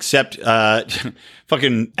yet except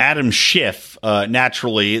fucking Adam Schiff,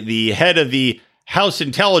 naturally, the head of the House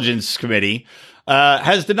Intelligence Committee,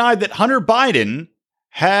 has denied that Hunter Biden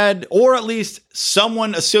had, or at least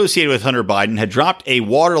someone associated with Hunter Biden, had dropped a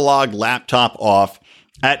waterlogged laptop off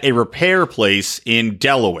at a repair place in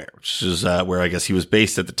Delaware, which is where I guess he was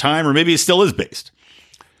based at the time, or maybe he still is based.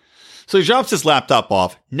 So he drops his laptop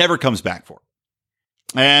off, never comes back for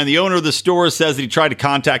it. And the owner of the store says that he tried to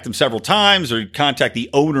contact him several times, or contact the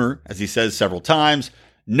owner, as he says, several times.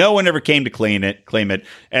 No one ever came to claim it.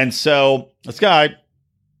 And so this guy,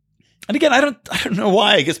 and again, I don't know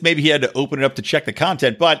why. I guess maybe he had to open it up to check the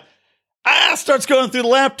content, but starts going through the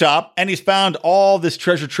laptop, and he's found all this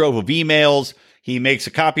treasure trove of emails. He makes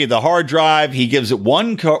a copy of the hard drive. He gives it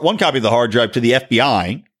one copy of the hard drive to the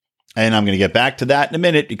FBI. And I'm going to get back to that in a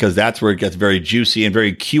minute because that's where it gets very juicy and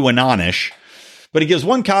very QAnon-ish. But he gives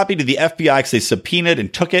one copy to the FBI because they subpoenaed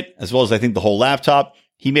and took it, as well as I think the whole laptop.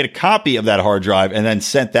 He made a copy of that hard drive and then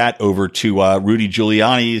sent that over to Rudy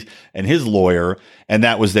Giuliani and his lawyer. And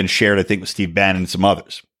that was then shared, I think, with Steve Bannon and some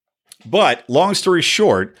others. But long story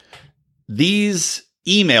short, these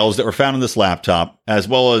emails that were found on this laptop, as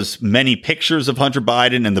well as many pictures of Hunter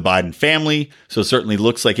Biden and the Biden family. So it certainly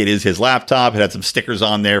looks like it is his laptop. It had some stickers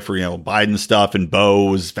on there for, Biden stuff and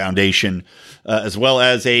Bo's foundation, as well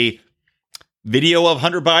as a video of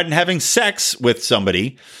Hunter Biden having sex with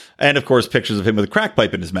somebody. And of course, pictures of him with a crack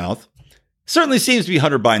pipe in his mouth. Certainly seems to be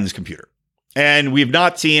Hunter Biden's computer. And we've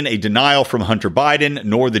not seen a denial from Hunter Biden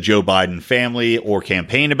nor the Joe Biden family or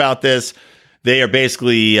campaign about this. They are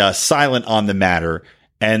basically silent on the matter,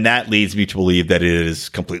 and that leads me to believe that it is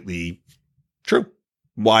completely true.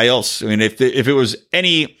 Why else? I mean, if it was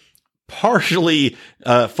any partially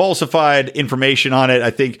falsified information on it,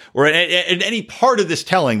 I think, or in any part of this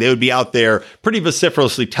telling, they would be out there pretty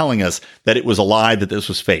vociferously telling us that it was a lie, that this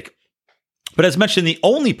was fake. But as mentioned, the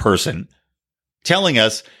only person telling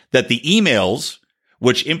us that the emails,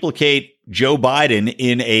 which implicate Joe Biden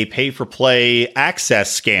in a pay-for-play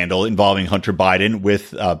access scandal involving Hunter Biden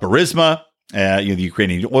with Burisma, the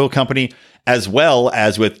Ukrainian oil company, as well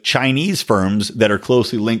as with Chinese firms that are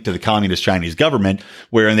closely linked to the communist Chinese government,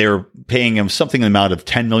 wherein they were paying him something in the amount of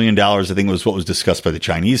 $10 million, I think was what was discussed by the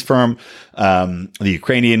Chinese firm. The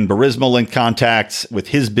Ukrainian Burisma linked contacts with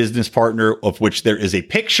his business partner, of which there is a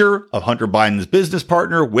picture of Hunter Biden's business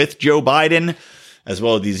partner with Joe Biden, as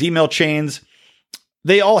well as these email chains.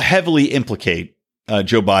 They all heavily implicate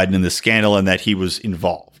Joe Biden in the scandal and that he was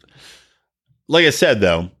involved. Like I said,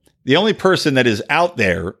 though, the only person that is out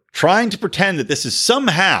there trying to pretend that this is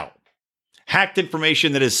somehow hacked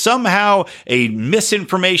information, that is somehow a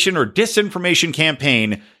misinformation or disinformation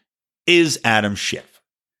campaign, is Adam Schiff.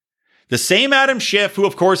 The same Adam Schiff who,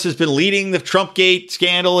 of course, has been leading the Trumpgate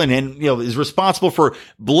scandal and is responsible for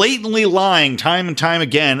blatantly lying time and time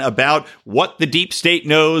again about what the deep state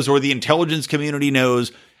knows or the intelligence community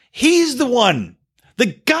knows. He's the one,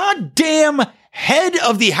 the goddamn head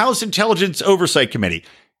of the House Intelligence Oversight Committee.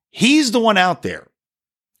 He's the one out there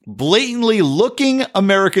blatantly looking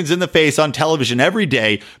Americans in the face on television every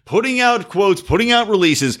day, putting out quotes, putting out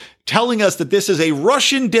releases, telling us that this is a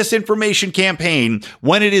Russian disinformation campaign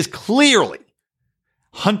when it is clearly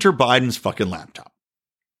Hunter Biden's fucking laptop.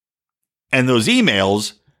 And those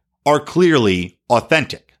emails are clearly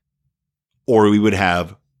authentic, or we would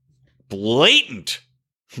have blatant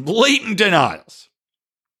denials.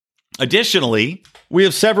 Additionally, we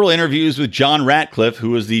have several interviews with John Ratcliffe,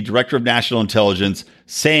 who is the director of national intelligence,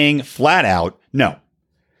 saying flat out, no,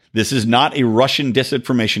 this is not a Russian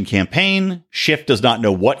disinformation campaign. Schiff does not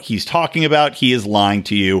know what he's talking about. He is lying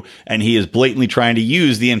to you, and he is blatantly trying to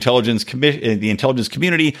use the intelligence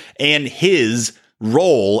community and his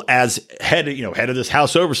role as head of this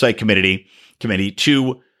House Oversight Committee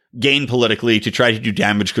to gain politically, to try to do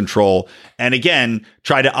damage control, and again,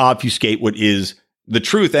 try to obfuscate what is the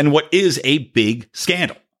truth and what is a big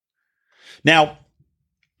scandal. Now,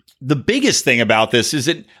 the biggest thing about this is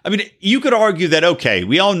that, you could argue that, okay,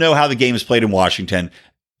 we all know how the game is played in Washington.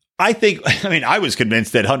 I was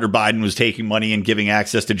convinced that Hunter Biden was taking money and giving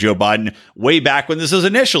access to Joe Biden way back when this was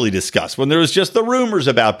initially discussed, when there was just the rumors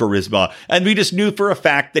about Burisma. And we just knew for a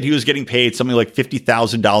fact that he was getting paid something like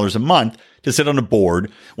 $50,000 a month to sit on a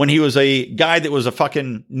board when he was a guy that was a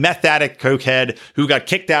fucking meth addict cokehead who got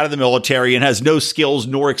kicked out of the military and has no skills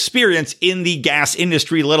nor experience in the gas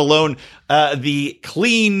industry, let alone the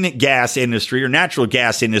clean gas industry or natural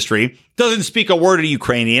gas industry, doesn't speak a word of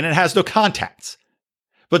Ukrainian and has no contacts,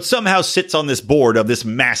 but somehow sits on this board of this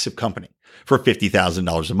massive company for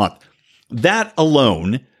 $50,000 a month. That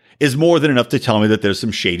alone is more than enough to tell me that there's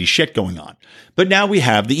some shady shit going on. But now we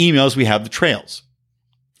have the emails, we have the trails.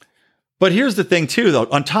 But here's the thing too, though,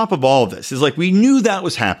 on top of all of this, is like we knew that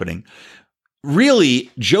was happening.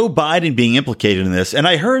 Really, Joe Biden being implicated in this, and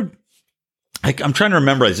I heard, I'm trying to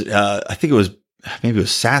remember, I think it was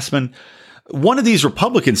Sassman. One of these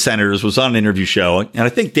Republican senators was on an interview show, and I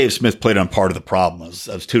think Dave Smith played on part of the problem. I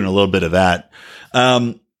was tuning a little bit of that.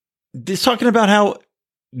 He's talking about how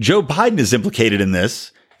Joe Biden is implicated in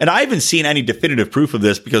this. And I haven't seen any definitive proof of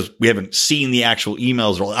this because we haven't seen the actual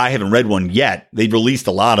emails, or I haven't read one yet. They've released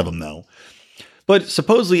a lot of them, though. But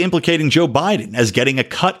supposedly implicating Joe Biden as getting a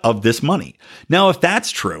cut of this money. Now, if that's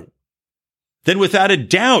true, then without a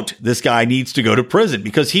doubt, this guy needs to go to prison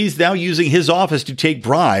because he's now using his office to take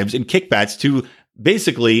bribes and kickbacks to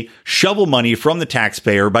basically shovel money from the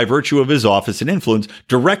taxpayer by virtue of his office and influence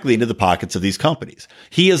directly into the pockets of these companies.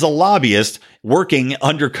 He is a lobbyist working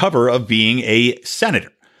under cover of being a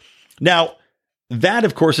senator. Now, that,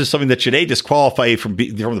 of course, is something that should disqualify you from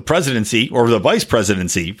the presidency or the vice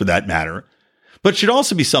presidency, for that matter, but should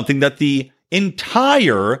also be something that the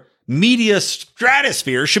entire media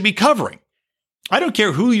stratosphere should be covering. I don't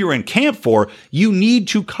care who you're in camp for, you need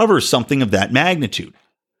to cover something of that magnitude.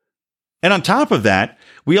 And on top of that,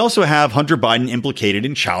 we also have Hunter Biden implicated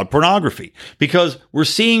in child pornography because we're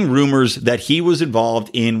seeing rumors that he was involved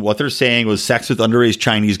in what they're saying was sex with underage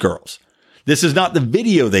Chinese girls. This is not the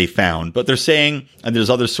video they found, but they're saying, and there's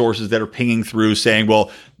other sources that are pinging through saying, well,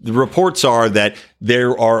 the reports are that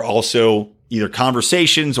there are also either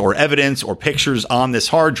conversations or evidence or pictures on this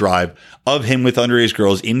hard drive of him with underage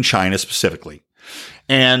girls in China specifically.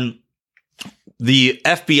 And the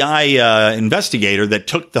FBI investigator that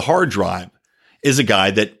took the hard drive is a guy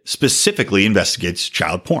that specifically investigates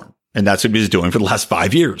child porn. And that's what he's doing for the last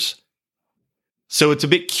 5 years. So it's a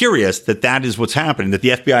bit curious that that is what's happening, that the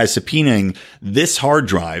FBI is subpoenaing this hard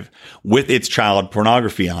drive with its child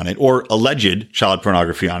pornography on it, or alleged child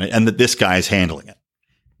pornography on it, and that this guy is handling it.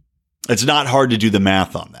 It's not hard to do the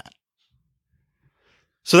math on that.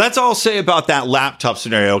 So that's all I'll say about that laptop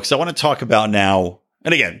scenario, because I want to talk about now,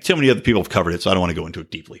 and again, too many other people have covered it, so I don't want to go into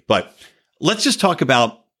it deeply, but let's just talk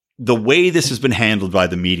about the way this has been handled by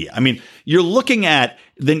the media. I mean, you're looking at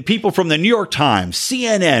the people from the New York Times,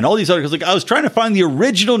 CNN, all these articles. Like, I was trying to find the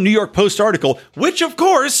original New York Post article, which of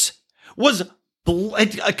course was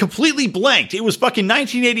completely blanked. It was fucking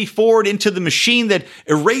 1984 into the machine that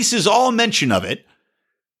erases all mention of it.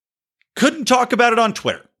 Couldn't talk about it on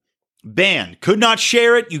Twitter. Banned. Could not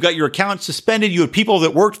share it. You got your account suspended. You had people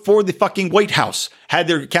that worked for the fucking White House had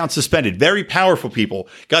their account suspended. Very powerful people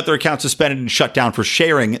got their account suspended and shut down for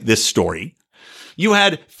sharing this story. You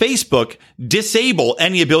had Facebook disable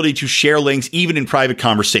any ability to share links, even in private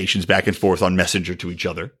conversations back and forth on Messenger to each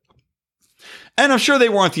other. And I'm sure they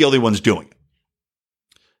weren't the only ones doing it.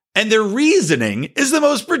 And their reasoning is the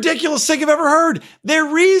most ridiculous thing I've ever heard. Their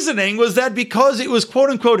reasoning was that because it was quote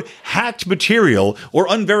unquote hacked material or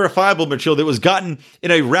unverifiable material that was gotten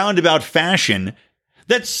in a roundabout fashion,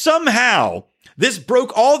 that somehow this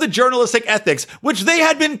broke all the journalistic ethics, which they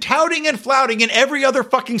had been touting and flouting in every other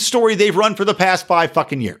fucking story they've run for the past 5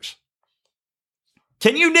 fucking years.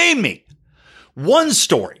 Can you name me one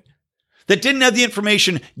story that didn't have the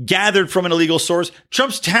information gathered from an illegal source?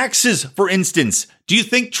 Trump's taxes, for instance. Do you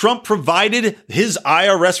think Trump provided his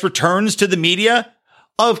IRS returns to the media?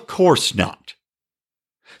 Of course not.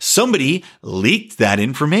 Somebody leaked that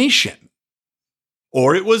information.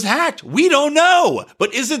 Or it was hacked. We don't know.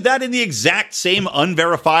 But isn't that in the exact same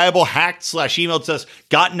unverifiable hacked /emailed us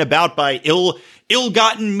gotten about by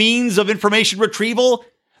ill-gotten means of information retrieval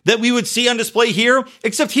that we would see on display here?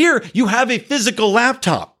 Except here, you have a physical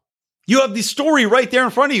laptop. You have the story right there in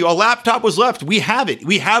front of you. A laptop was left. We have it.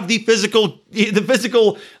 We have the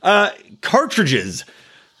physical cartridges.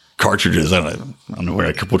 Cartridges. I don't know where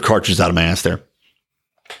I could put cartridges out of my ass there.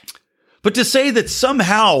 But to say that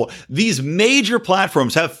somehow these major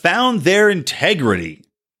platforms have found their integrity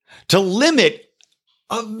to limit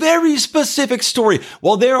A very specific story.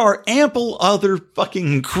 While there are ample other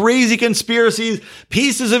fucking crazy conspiracies,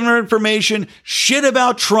 pieces of information, shit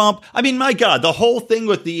about Trump. I mean, my God, the whole thing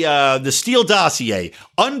with the Steele dossier,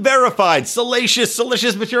 unverified, salacious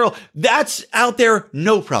material, that's out there,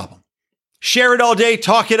 no problem. Share it all day,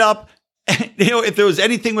 talk it up. If there was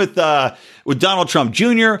anything with Donald Trump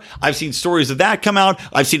Jr., I've seen stories of that come out.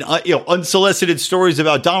 I've seen unsolicited stories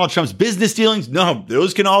about Donald Trump's business dealings. No,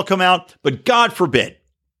 those can all come out. But God forbid,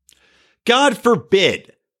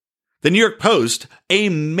 the New York Post, a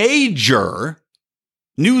major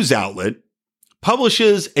news outlet,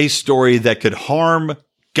 publishes a story that could harm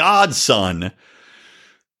God's son,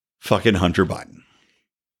 fucking Hunter Biden,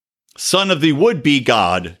 son of the would-be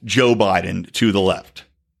God, Joe Biden, to the left.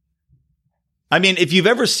 I mean, if you've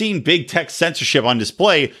ever seen big tech censorship on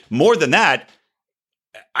display, more than that,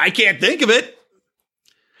 I can't think of it.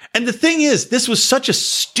 And the thing is, this was such a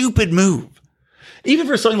stupid move. Even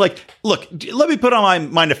for something like, look, let me put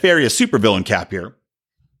on my nefarious supervillain cap here.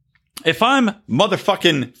 If I'm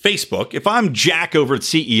motherfucking Facebook, if I'm Jack over at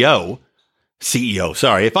if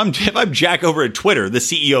I'm Jack over at Twitter, the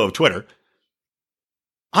CEO of Twitter,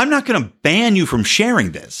 I'm not going to ban you from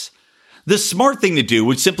sharing this. The smart thing to do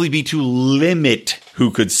would simply be to limit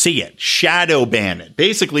who could see it, shadow ban it,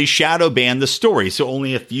 basically shadow ban the story. So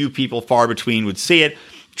only a few people far between would see it,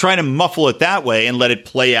 try to muffle it that way and let it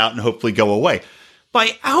play out and hopefully go away.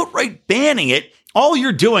 By outright banning it, all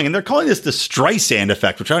you're doing, and they're calling this the Streisand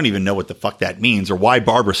effect, which I don't even know what the fuck that means or why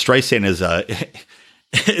Barbara Streisand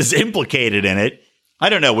is implicated in it. I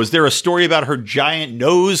don't know. Was there a story about her giant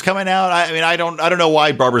nose coming out? I mean, I don't know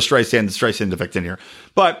why Barbara Streisand, the Streisand effect in here.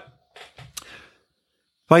 But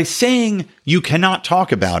by saying you cannot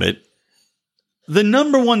talk about it, the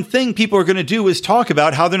number one thing people are going to do is talk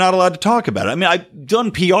about how they're not allowed to talk about it. I mean, I've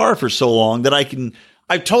done PR for so long that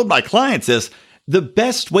I've told my clients this. The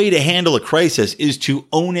best way to handle a crisis is to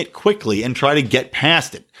own it quickly and try to get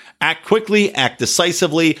past it. Act quickly, act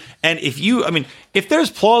decisively. And if there's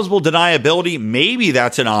plausible deniability, maybe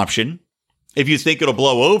that's an option if you think it'll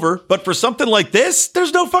blow over. But for something like this,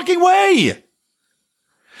 there's no fucking way.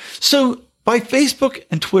 So by Facebook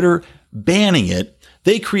and Twitter banning it,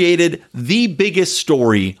 they created the biggest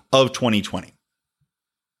story of 2020.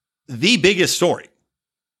 The biggest story.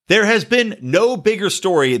 There has been no bigger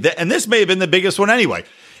story, and this may have been the biggest one anyway.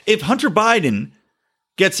 If Hunter Biden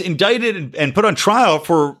gets indicted and put on trial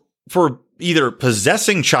for either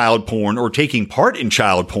possessing child porn or taking part in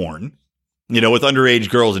child porn, with underage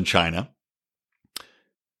girls in China,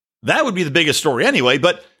 that would be the biggest story anyway.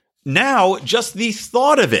 But now just the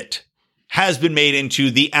thought of it has been made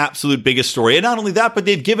into the absolute biggest story. And not only that, but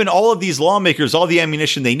they've given all of these lawmakers all the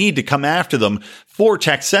ammunition they need to come after them for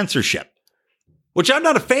tech censorship, which I'm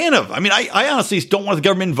not a fan of. I mean, I honestly don't want the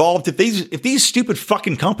government involved. If these stupid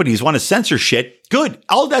fucking companies want to censor shit, good.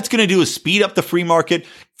 All that's going to do is speed up the free market,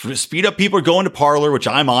 speed up people going to Parler, which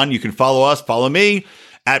I'm on. You can follow me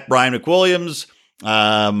at Brian McWilliams.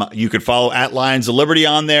 You could follow at Lions of Liberty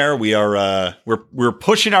on there. We are, we're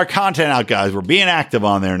pushing our content out, guys. We're being active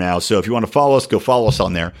on there now. So if you want to follow us, go follow us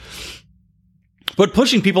on there. But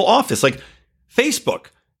pushing people off this, like Facebook,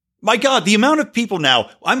 my God, the amount of people now,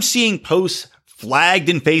 I'm seeing posts flagged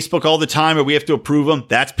in Facebook all the time, or we have to approve them.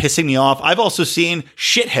 That's pissing me off. I've also seen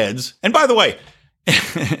shitheads. And by the way,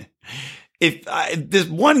 if this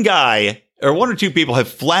one guy or one or two people have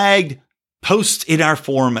flagged posts in our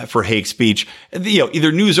forum for hate speech,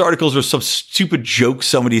 either news articles or some stupid joke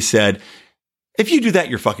somebody said, if you do that,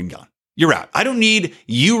 you're fucking gone. You're out. I don't need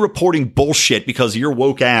you reporting bullshit because your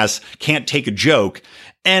woke ass can't take a joke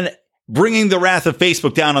and bringing the wrath of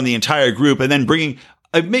Facebook down on the entire group and then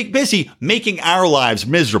making our lives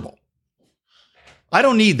miserable. I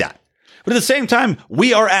don't need that. But at the same time,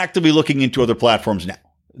 we are actively looking into other platforms now.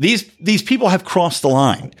 These people have crossed the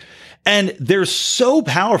line and they're so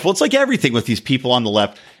powerful. It's like everything with these people on the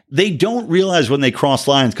left. They don't realize when they cross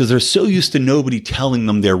lines because they're so used to nobody telling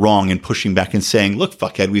them they're wrong and pushing back and saying, look,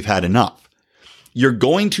 fuckhead, we've had enough. You're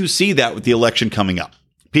going to see that with the election coming up.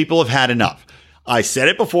 People have had enough. I said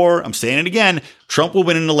it before. I'm saying it again. Trump will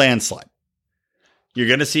win in a landslide. You're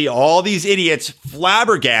going to see all these idiots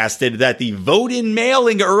flabbergasted that the vote-in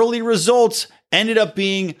mailing early results ended up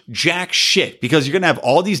being jack shit because you're going to have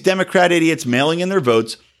all these Democrat idiots mailing in their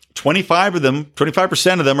votes.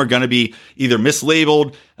 25% of them are going to be either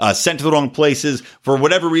mislabeled, sent to the wrong places, for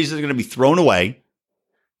whatever reason, they're going to be thrown away.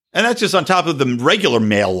 And that's just on top of the regular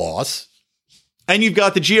mail loss. And you've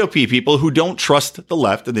got the GOP people who don't trust the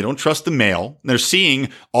left and they don't trust the mail. And they're seeing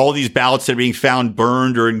all these ballots that are being found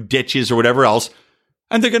burned or in ditches or whatever else.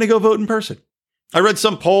 And they're going to go vote in person. I read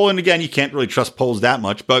some poll, and again, you can't really trust polls that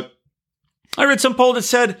much, but I read some poll that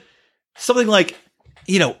said something like,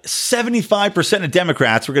 75% of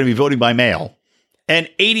Democrats were going to be voting by mail and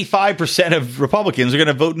 85% of Republicans are going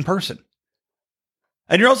to vote in person.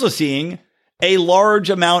 And you're also seeing a large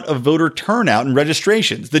amount of voter turnout and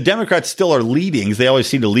registrations. The Democrats still are leading, because they always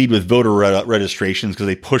seem to lead with voter registrations because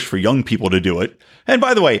they push for young people to do it. And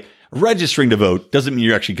by the way, registering to vote doesn't mean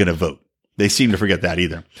you're actually going to vote. They seem to forget that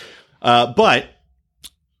either. But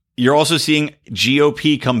you're also seeing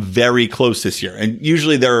GOP come very close this year. And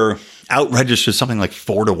usually they're out-registered something like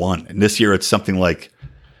 4-1. And this year it's something like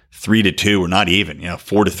 3-2 or not even,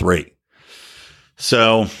 4-3.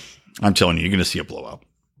 So I'm telling you, you're going to see a blowout.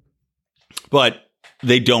 But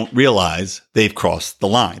they don't realize they've crossed the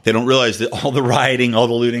line. They don't realize that all the rioting, all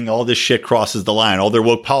the looting, all this shit crosses the line. All their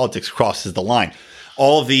woke politics crosses the line.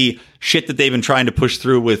 All the shit that they've been trying to push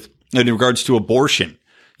through with in regards to abortion,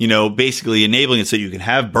 basically enabling it so you can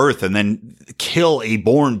have birth and then kill a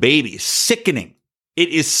born baby. Sickening. It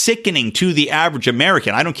is sickening to the average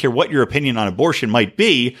American. I don't care what your opinion on abortion might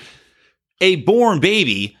be. A born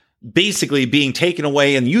baby basically being taken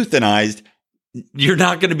away and euthanized, you're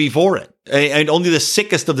not going to be for it. And only the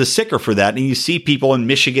sickest of the sick are for that. And you see people in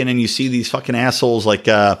Michigan and you see these fucking assholes like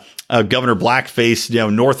Governor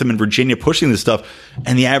Blackface, Northam in Virginia pushing this stuff.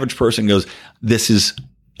 And the average person goes, this is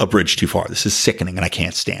a bridge too far. This is sickening and I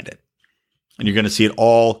can't stand it. And you're going to see it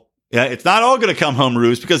all. It's not all going to come home,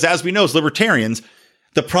 Ruse, because as we know, as libertarians,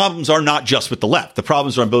 the problems are not just with the left. The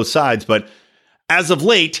problems are on both sides. But as of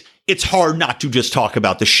late, it's hard not to just talk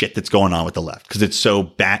about the shit that's going on with the left because it's so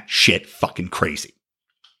batshit fucking crazy.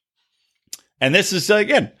 And this is,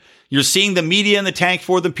 again, you're seeing the media in the tank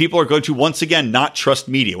for them. People are going to, once again, not trust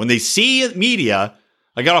media. When they see media,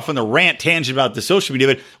 I got off on the rant tangent about the social media,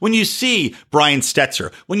 but when you see Brian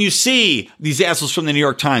Stetzer, when you see these assholes from the New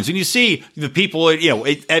York Times, when you see the people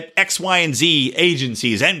at X, Y, and Z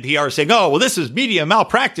agencies, NPR saying, oh, well, this is media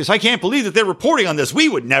malpractice. I can't believe that they're reporting on this. We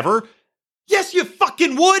would never. Yes, you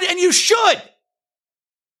fucking would, and you should.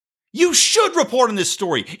 You should report on this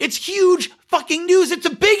story. It's huge fucking news. It's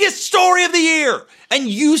the biggest story of the year. And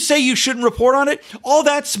you say you shouldn't report on it? All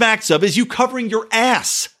that smacks of is you covering your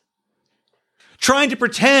ass. Trying to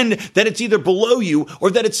pretend that it's either below you or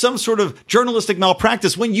that it's some sort of journalistic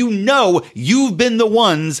malpractice when you know you've been the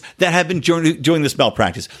ones that have been doing this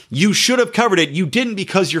malpractice. You should have covered it. You didn't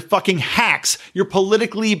because you're fucking hacks. You're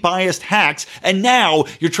politically biased hacks. And now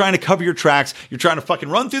you're trying to cover your tracks. You're trying to fucking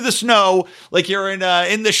run through the snow like you're in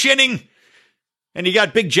the shinning. And you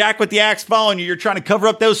got Big Jack with the axe following you. You're trying to cover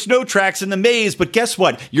up those snow tracks in the maze. But guess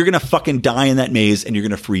what? You're going to fucking die in that maze and you're going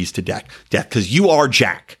to freeze to death because you are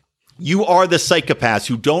Jack. You are the psychopaths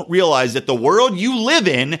who don't realize that the world you live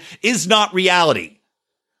in is not reality.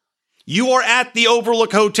 You are at the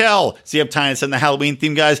Overlook Hotel. See, I'm tying this in the Halloween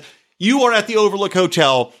theme, guys. You are at the Overlook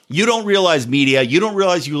Hotel. You don't realize media. You don't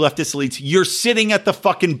realize you leftist elites. You're sitting at the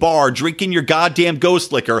fucking bar drinking your goddamn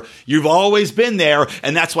ghost liquor. You've always been there,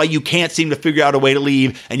 and that's why you can't seem to figure out a way to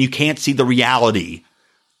leave, and you can't see the reality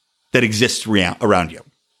that exists around you.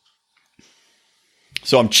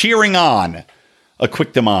 So I'm cheering on a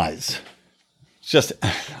quick demise. It's just,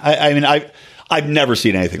 I've never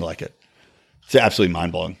seen anything like it. It's absolutely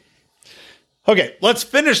mind-blowing. Okay, let's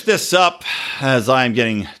finish this up as I'm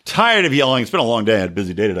getting tired of yelling. It's been a long day. I had a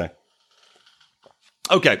busy day today.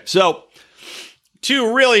 Okay, so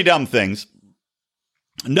 2 really dumb things.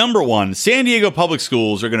 Number 1, San Diego public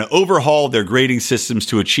schools are going to overhaul their grading systems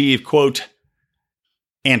to achieve, quote,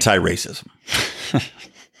 anti-racism.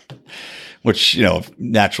 Which,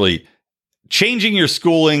 naturally, changing your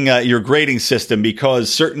schooling, your grading system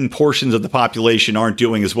because certain portions of the population aren't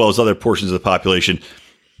doing as well as other portions of the population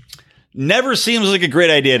never seems like a great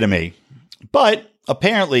idea to me. But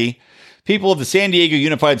apparently, people of the San Diego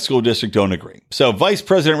Unified School District don't agree. So Vice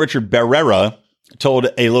President Richard Barrera told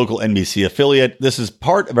a local NBC affiliate, this is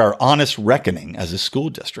part of our honest reckoning as a school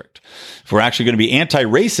district. If we're actually going to be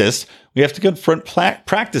anti-racist, we have to confront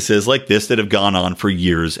practices like this that have gone on for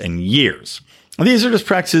years and years. And these are just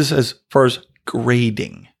practices as far as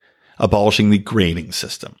grading, abolishing the grading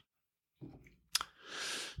system.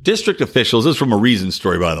 District officials, this is from a Reason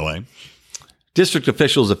story, by the way. District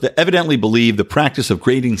officials evidently believe the practice of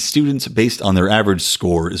grading students based on their average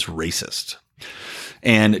score is racist.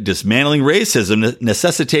 And dismantling racism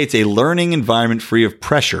necessitates a learning environment free of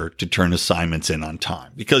pressure to turn assignments in on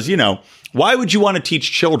time. Because, why would you want to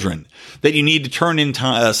teach children that you need to turn in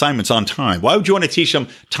assignments on time? Why would you want to teach them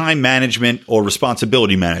time management or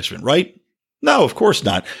responsibility management, right? No, of course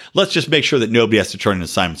not. Let's just make sure that nobody has to turn in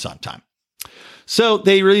assignments on time. So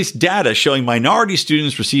they released data showing minority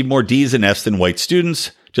students receive more D's and F's than white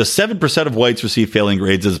students Just 7% of whites receive failing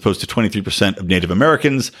grades as opposed to 23% of Native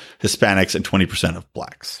Americans, Hispanics, and 20% of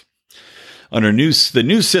blacks. Under the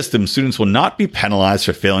new system, students will not be penalized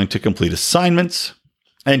for failing to complete assignments,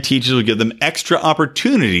 and teachers will give them extra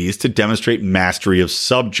opportunities to demonstrate mastery of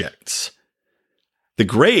subjects. The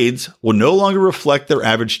grades will no longer reflect their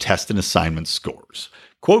average test and assignment scores.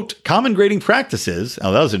 Quote, common grading practices.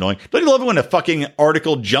 Oh, that was annoying. Don't you love it when a fucking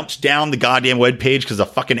article jumps down the goddamn webpage because a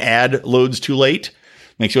fucking ad loads too late?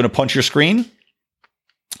 Makes you want to punch your screen?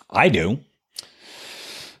 I do.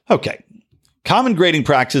 Okay. Common grading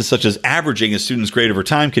practices such as averaging a student's grade over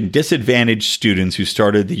time can disadvantage students who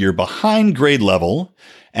started the year behind grade level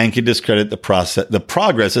and can discredit the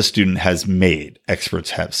progress a student has made,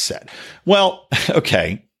 experts have said. Well,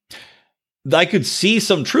 okay. I could see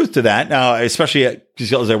some truth to that. Now, especially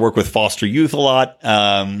because I work with foster youth a lot through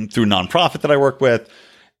a nonprofit that I work with.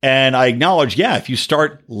 And I acknowledge, yeah, if you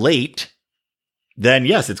start late, then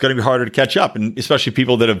yes, it's going to be harder to catch up. And especially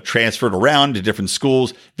people that have transferred around to different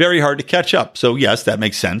schools, very hard to catch up. So yes, that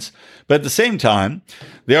makes sense. But at the same time,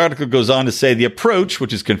 the article goes on to say the approach,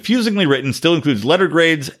 which is confusingly written, still includes letter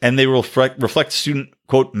grades, and they will reflect student,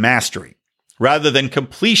 quote, mastery, rather than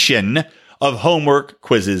completion of homework,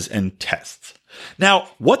 quizzes, and tests. Now,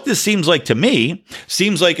 what this seems like to me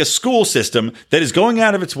seems like a school system that is going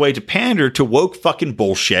out of its way to pander to woke fucking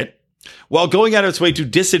bullshit while going out of its way to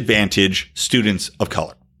disadvantage students of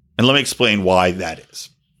color. And let me explain why that is.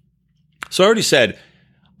 So I already said,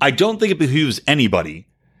 I don't think it behooves anybody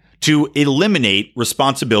to eliminate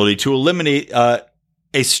responsibility, to eliminate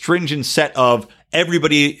a stringent set of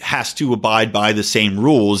everybody has to abide by the same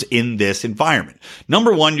rules in this environment.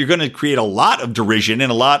 Number one, you're going to create a lot of derision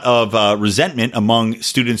and a lot of resentment among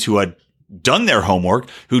students who had done their homework,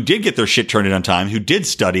 who did get their shit turned in on time, who did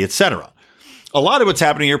study, etc. A lot of what's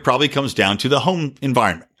happening here probably comes down to the home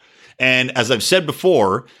environment. And as I've said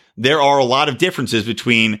before, there are a lot of differences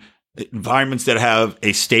between environments that have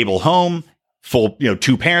a stable home, full,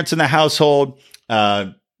 two parents in the household,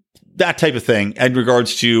 that type of thing, in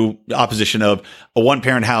regards to the opposition of a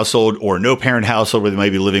one-parent household or a no-parent household where they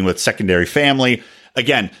might be living with secondary family.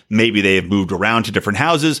 Again, maybe they have moved around to different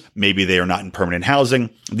houses. Maybe they are not in permanent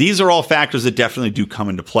housing. These are all factors that definitely do come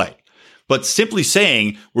into play. But simply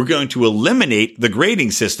saying we're going to eliminate the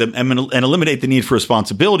grading system and eliminate the need for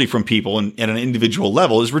responsibility from people at an individual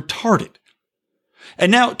level is retarded. And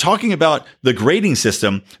now talking about the grading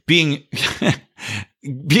system being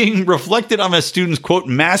reflected on a student's, quote,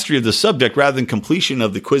 mastery of the subject rather than completion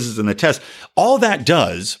of the quizzes and the tests, all that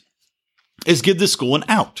does is give the school an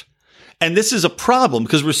out. And this is a problem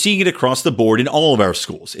because we're seeing it across the board in all of our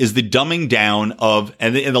schools, is the dumbing down of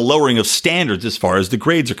and the lowering of standards as far as the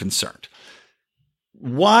grades are concerned.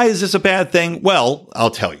 Why is this a bad thing? Well, I'll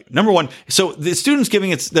tell you. Number one, so the students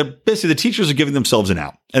basically the teachers are giving themselves an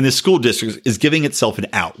out, and the school district is giving itself an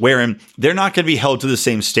out, wherein they're not going to be held to the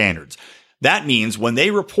same standards. That means when they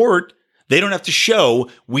report, they don't have to show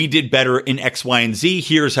we did better in X, Y, and Z.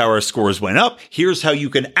 Here's how our scores went up. Here's how you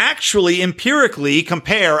can actually empirically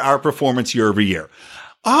compare our performance year over year.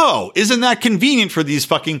 Oh, isn't that convenient for these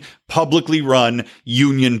fucking publicly run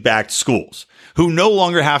union-backed schools who no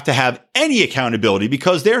longer have to have any accountability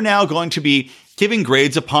because they're now going to be giving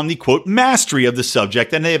grades upon the, quote, mastery of the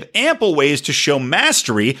subject, and they have ample ways to show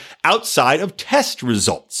mastery outside of test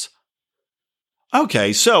results.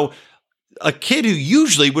 Okay, so a kid who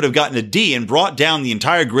usually would have gotten a D and brought down the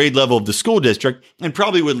entire grade level of the school district and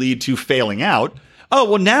probably would lead to failing out. Oh,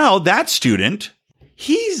 well, now that student,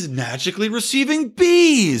 he's magically receiving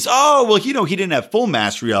B's. Oh, well, he didn't have full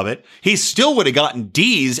mastery of it. He still would have gotten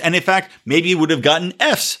D's. And in fact, maybe he would have gotten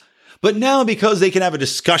F's. But now because they can have a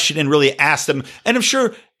discussion and really ask them, and I'm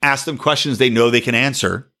sure ask them questions they know they can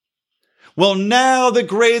answer. Well, now the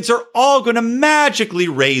grades are all going to magically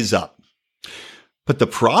raise up. But the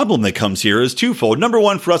problem that comes here is twofold. Number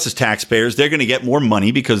one, for us as taxpayers, they're going to get more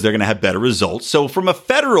money because they're going to have better results. So from a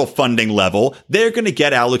federal funding level, they're going to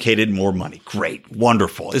get allocated more money. Great.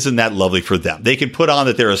 Wonderful. Isn't that lovely for them? They can put on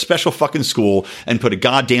that they're a special fucking school and put a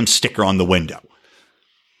goddamn sticker on the window.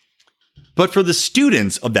 But for the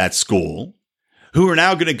students of that school who are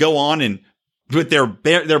now going to go on and with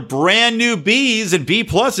their brand new B's and B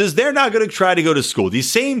pluses, they're not going to try to go to school. These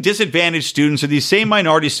same disadvantaged students or these same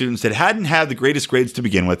minority students that hadn't had the greatest grades to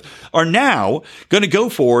begin with are now going to go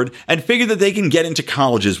forward and figure that they can get into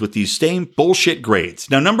colleges with these same bullshit grades.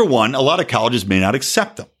 Now, number one, a lot of colleges may not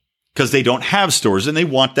accept them because they don't have scores and they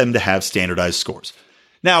want them to have standardized scores.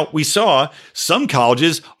 Now, we saw some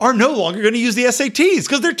colleges are no longer going to use the SATs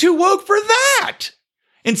because they're too woke for that.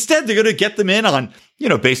 Instead, they're going to get them in on,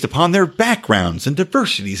 based upon their backgrounds and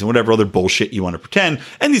diversities and whatever other bullshit you want to pretend.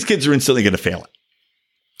 And these kids are instantly going to fail it.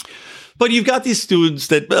 But you've got these students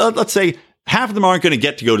that, let's say, half of them aren't going to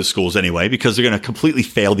get to go to schools anyway because they're going to completely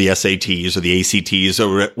fail the SATs or the ACTs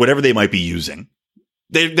or whatever they might be using.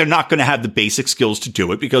 They're not going to have the basic skills to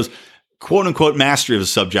do it because quote unquote mastery of a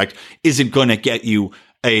subject isn't going to get you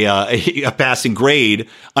a passing grade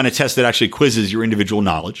on a test that actually quizzes your individual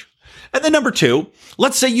knowledge. And then number two,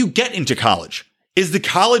 let's say you get into college. Is the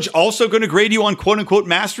college also going to grade you on quote unquote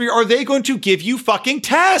mastery? Or are they going to give you fucking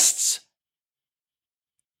tests?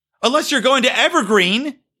 Unless you're going to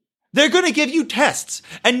Evergreen, they're going to give you tests.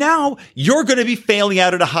 And now you're going to be failing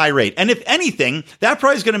out at a high rate. And if anything, that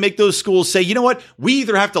probably is going to make those schools say, you know what? We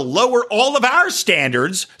either have to lower all of our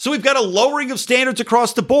standards. So we've got a lowering of standards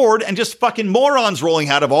across the board and just fucking morons rolling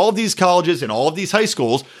out of all of these colleges and all of these high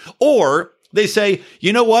schools. Or they say,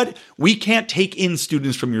 you know what? We can't take in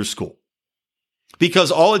students from your school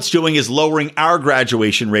because all it's doing is lowering our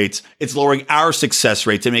graduation rates. It's lowering our success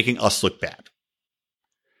rates and making us look bad.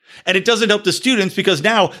 And it doesn't help the students because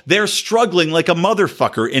now they're struggling like a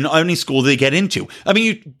motherfucker in any school they get into. I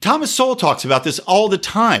mean, Thomas Sowell talks about this all the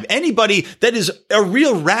time. Anybody that is a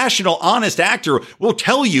real rational, honest actor will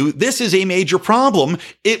tell you this is a major problem.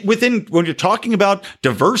 When you're talking about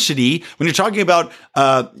diversity, when you're talking about,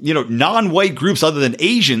 non-white groups other than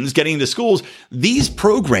Asians getting into schools, these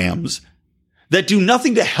programs that do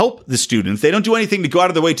nothing to help the students. They don't do anything to go out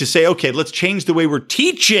of the way to say, okay, let's change the way we're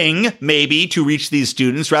teaching maybe to reach these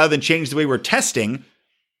students rather than change the way we're testing.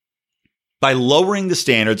 By lowering the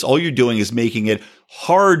standards, all you're doing is making it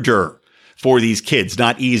harder for these kids,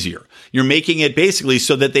 not easier. You're making it basically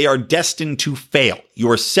so that they are destined to fail. You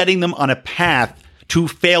are setting them on a path to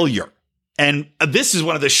failure. And this is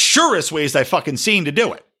one of the surest ways I've fucking seen to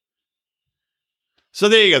do it. So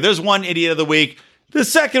there you go. There's one idiot of the week. The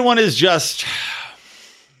second one is just,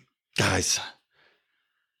 guys,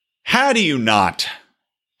 how do you not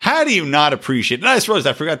appreciate it? And I suppose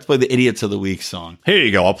I forgot to play the Idiots of the Week song. Here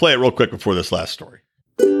you go. I'll play it real quick before this last story.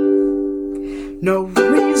 No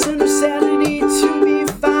reason or sanity to be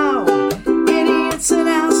found. Idiots and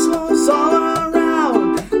assholes all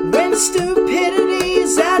around. When stupidity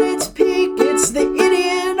is at its peak, it's the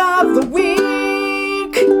Idiot of the Week.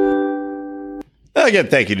 Again,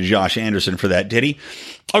 thank you to Josh Anderson for that ditty.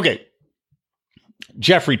 Okay.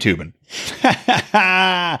 Jeffrey Toobin.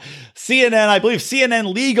 CNN, I believe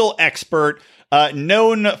CNN legal expert,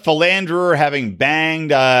 known philanderer having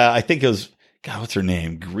banged, I think it was, God, what's her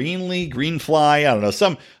name? Greenfly? I don't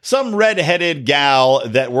know. Some redheaded gal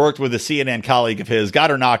that worked with a CNN colleague of his, got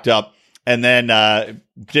her knocked up, and then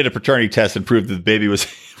did a paternity test and proved that the baby was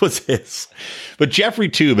his. But Jeffrey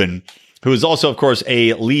Toobin, who is also, of course,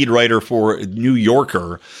 a lead writer for New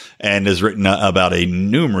Yorker and has written about a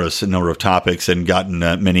numerous number of topics and gotten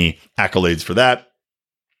many accolades for that.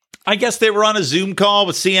 I guess they were on a Zoom call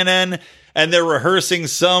with CNN and they're rehearsing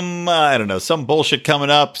some bullshit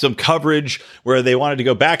coming up, some coverage where they wanted to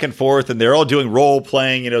go back and forth and they're all doing role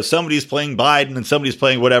playing. Somebody's playing Biden and somebody's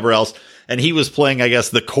playing whatever else. And he was playing, I guess,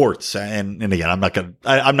 the courts. And again,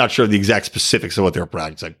 I'm not sure the exact specifics of what they're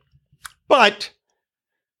practicing, but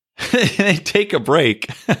they take a break.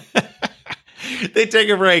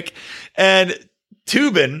 And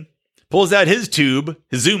Toobin pulls out his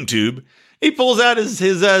Zoom tube. He pulls out his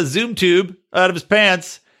Zoom tube out of his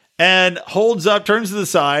pants and turns to the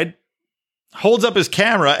side, holds up his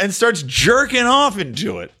camera and starts jerking off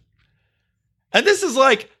into it. And this is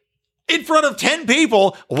like in front of 10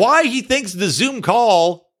 people. Why he thinks the Zoom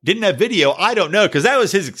call didn't have video, I don't know, because that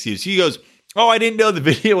was his excuse. He goes, oh, I didn't know the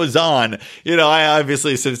video was on. I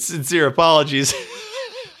obviously said sincere apologies.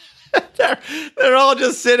 They're all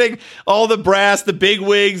just sitting, all the brass, the big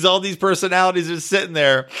wigs, all these personalities are sitting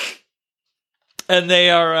there. And they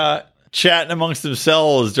are chatting amongst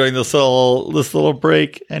themselves during this little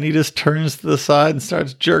break. And he just turns to the side and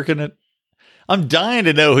starts jerking it. I'm dying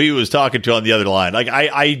to know who he was talking to on the other line. Like,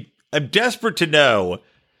 I'm desperate to know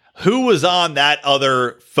who was on that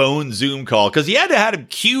other phone Zoom call, because he had to have him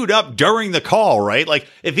queued up during the call, right? Like,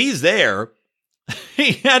 if he's there,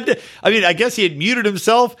 he had to, I guess he had muted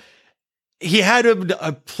himself. He had him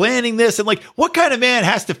planning this. And like, what kind of man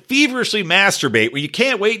has to feverishly masturbate where you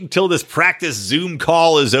can't wait until this practice Zoom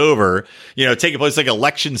call is over, taking place like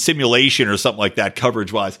election simulation or something like that,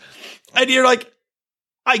 coverage wise. And you're like,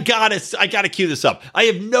 I gotta cue this up. I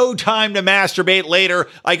have no time to masturbate later.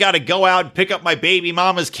 I gotta go out and pick up my baby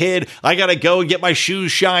mama's kid. I gotta go and get my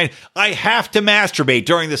shoes shined. I have to masturbate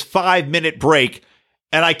during this 5-minute break.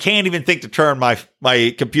 And I can't even think to turn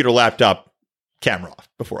my computer laptop camera off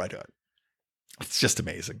before I do it. It's just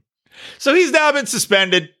amazing. So he's now been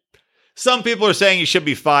suspended. Some people are saying he should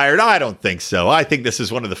be fired. I don't think so. I think this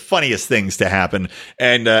is one of the funniest things to happen.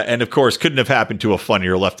 And of course, couldn't have happened to a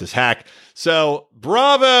funnier leftist hack. So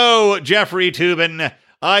bravo, Jeffrey Toobin.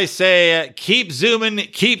 I say keep zooming,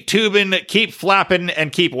 keep tubing, keep flapping,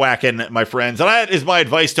 and keep whacking, my friends. And that is my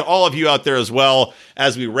advice to all of you out there as well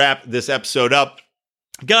as we wrap this episode up.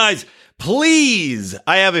 Guys, please,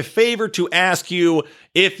 I have a favor to ask you.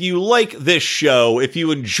 If you like this show, if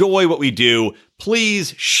you enjoy what we do,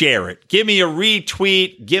 please share it. Give me a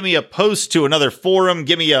retweet. Give me a post to another forum.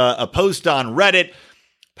 Give me a post on Reddit.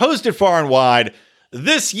 Post it far and wide.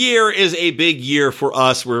 This year is a big year for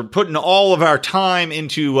us. We're putting all of our time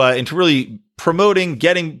into really promoting,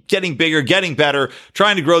 getting bigger, getting better,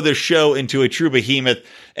 trying to grow this show into a true behemoth.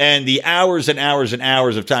 And the hours and hours and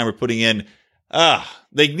hours of time we're putting in,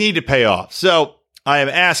 they need to pay off. So I am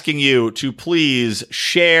asking you to please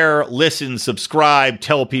share, listen, subscribe,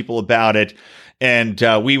 tell people about it, and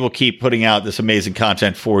we will keep putting out this amazing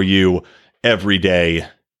content for you every day.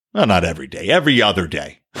 Well, not every day, every other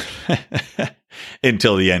day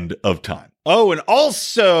until the end of time. Oh, and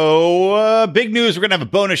also, big news, we're going to have a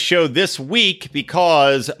bonus show this week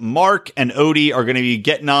because Mark and Odie are going to be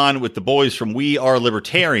getting on with the boys from We Are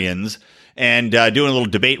Libertarians and doing a little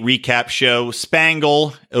debate recap show.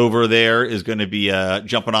 Spangle over there is going to be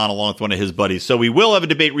jumping on along with one of his buddies. So we will have a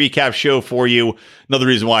debate recap show for you. Another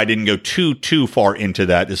reason why I didn't go too far into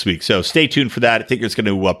that this week. So stay tuned for that. I think it's going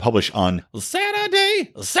to publish on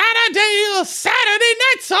Saturday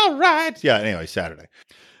night's all right. Yeah, anyway, Saturday.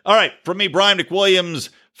 All right, from me, Brian McWilliams,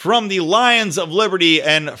 from the Lions of Liberty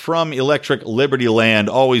and from Electric Liberty Land,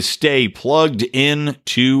 always stay plugged in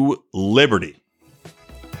to liberty.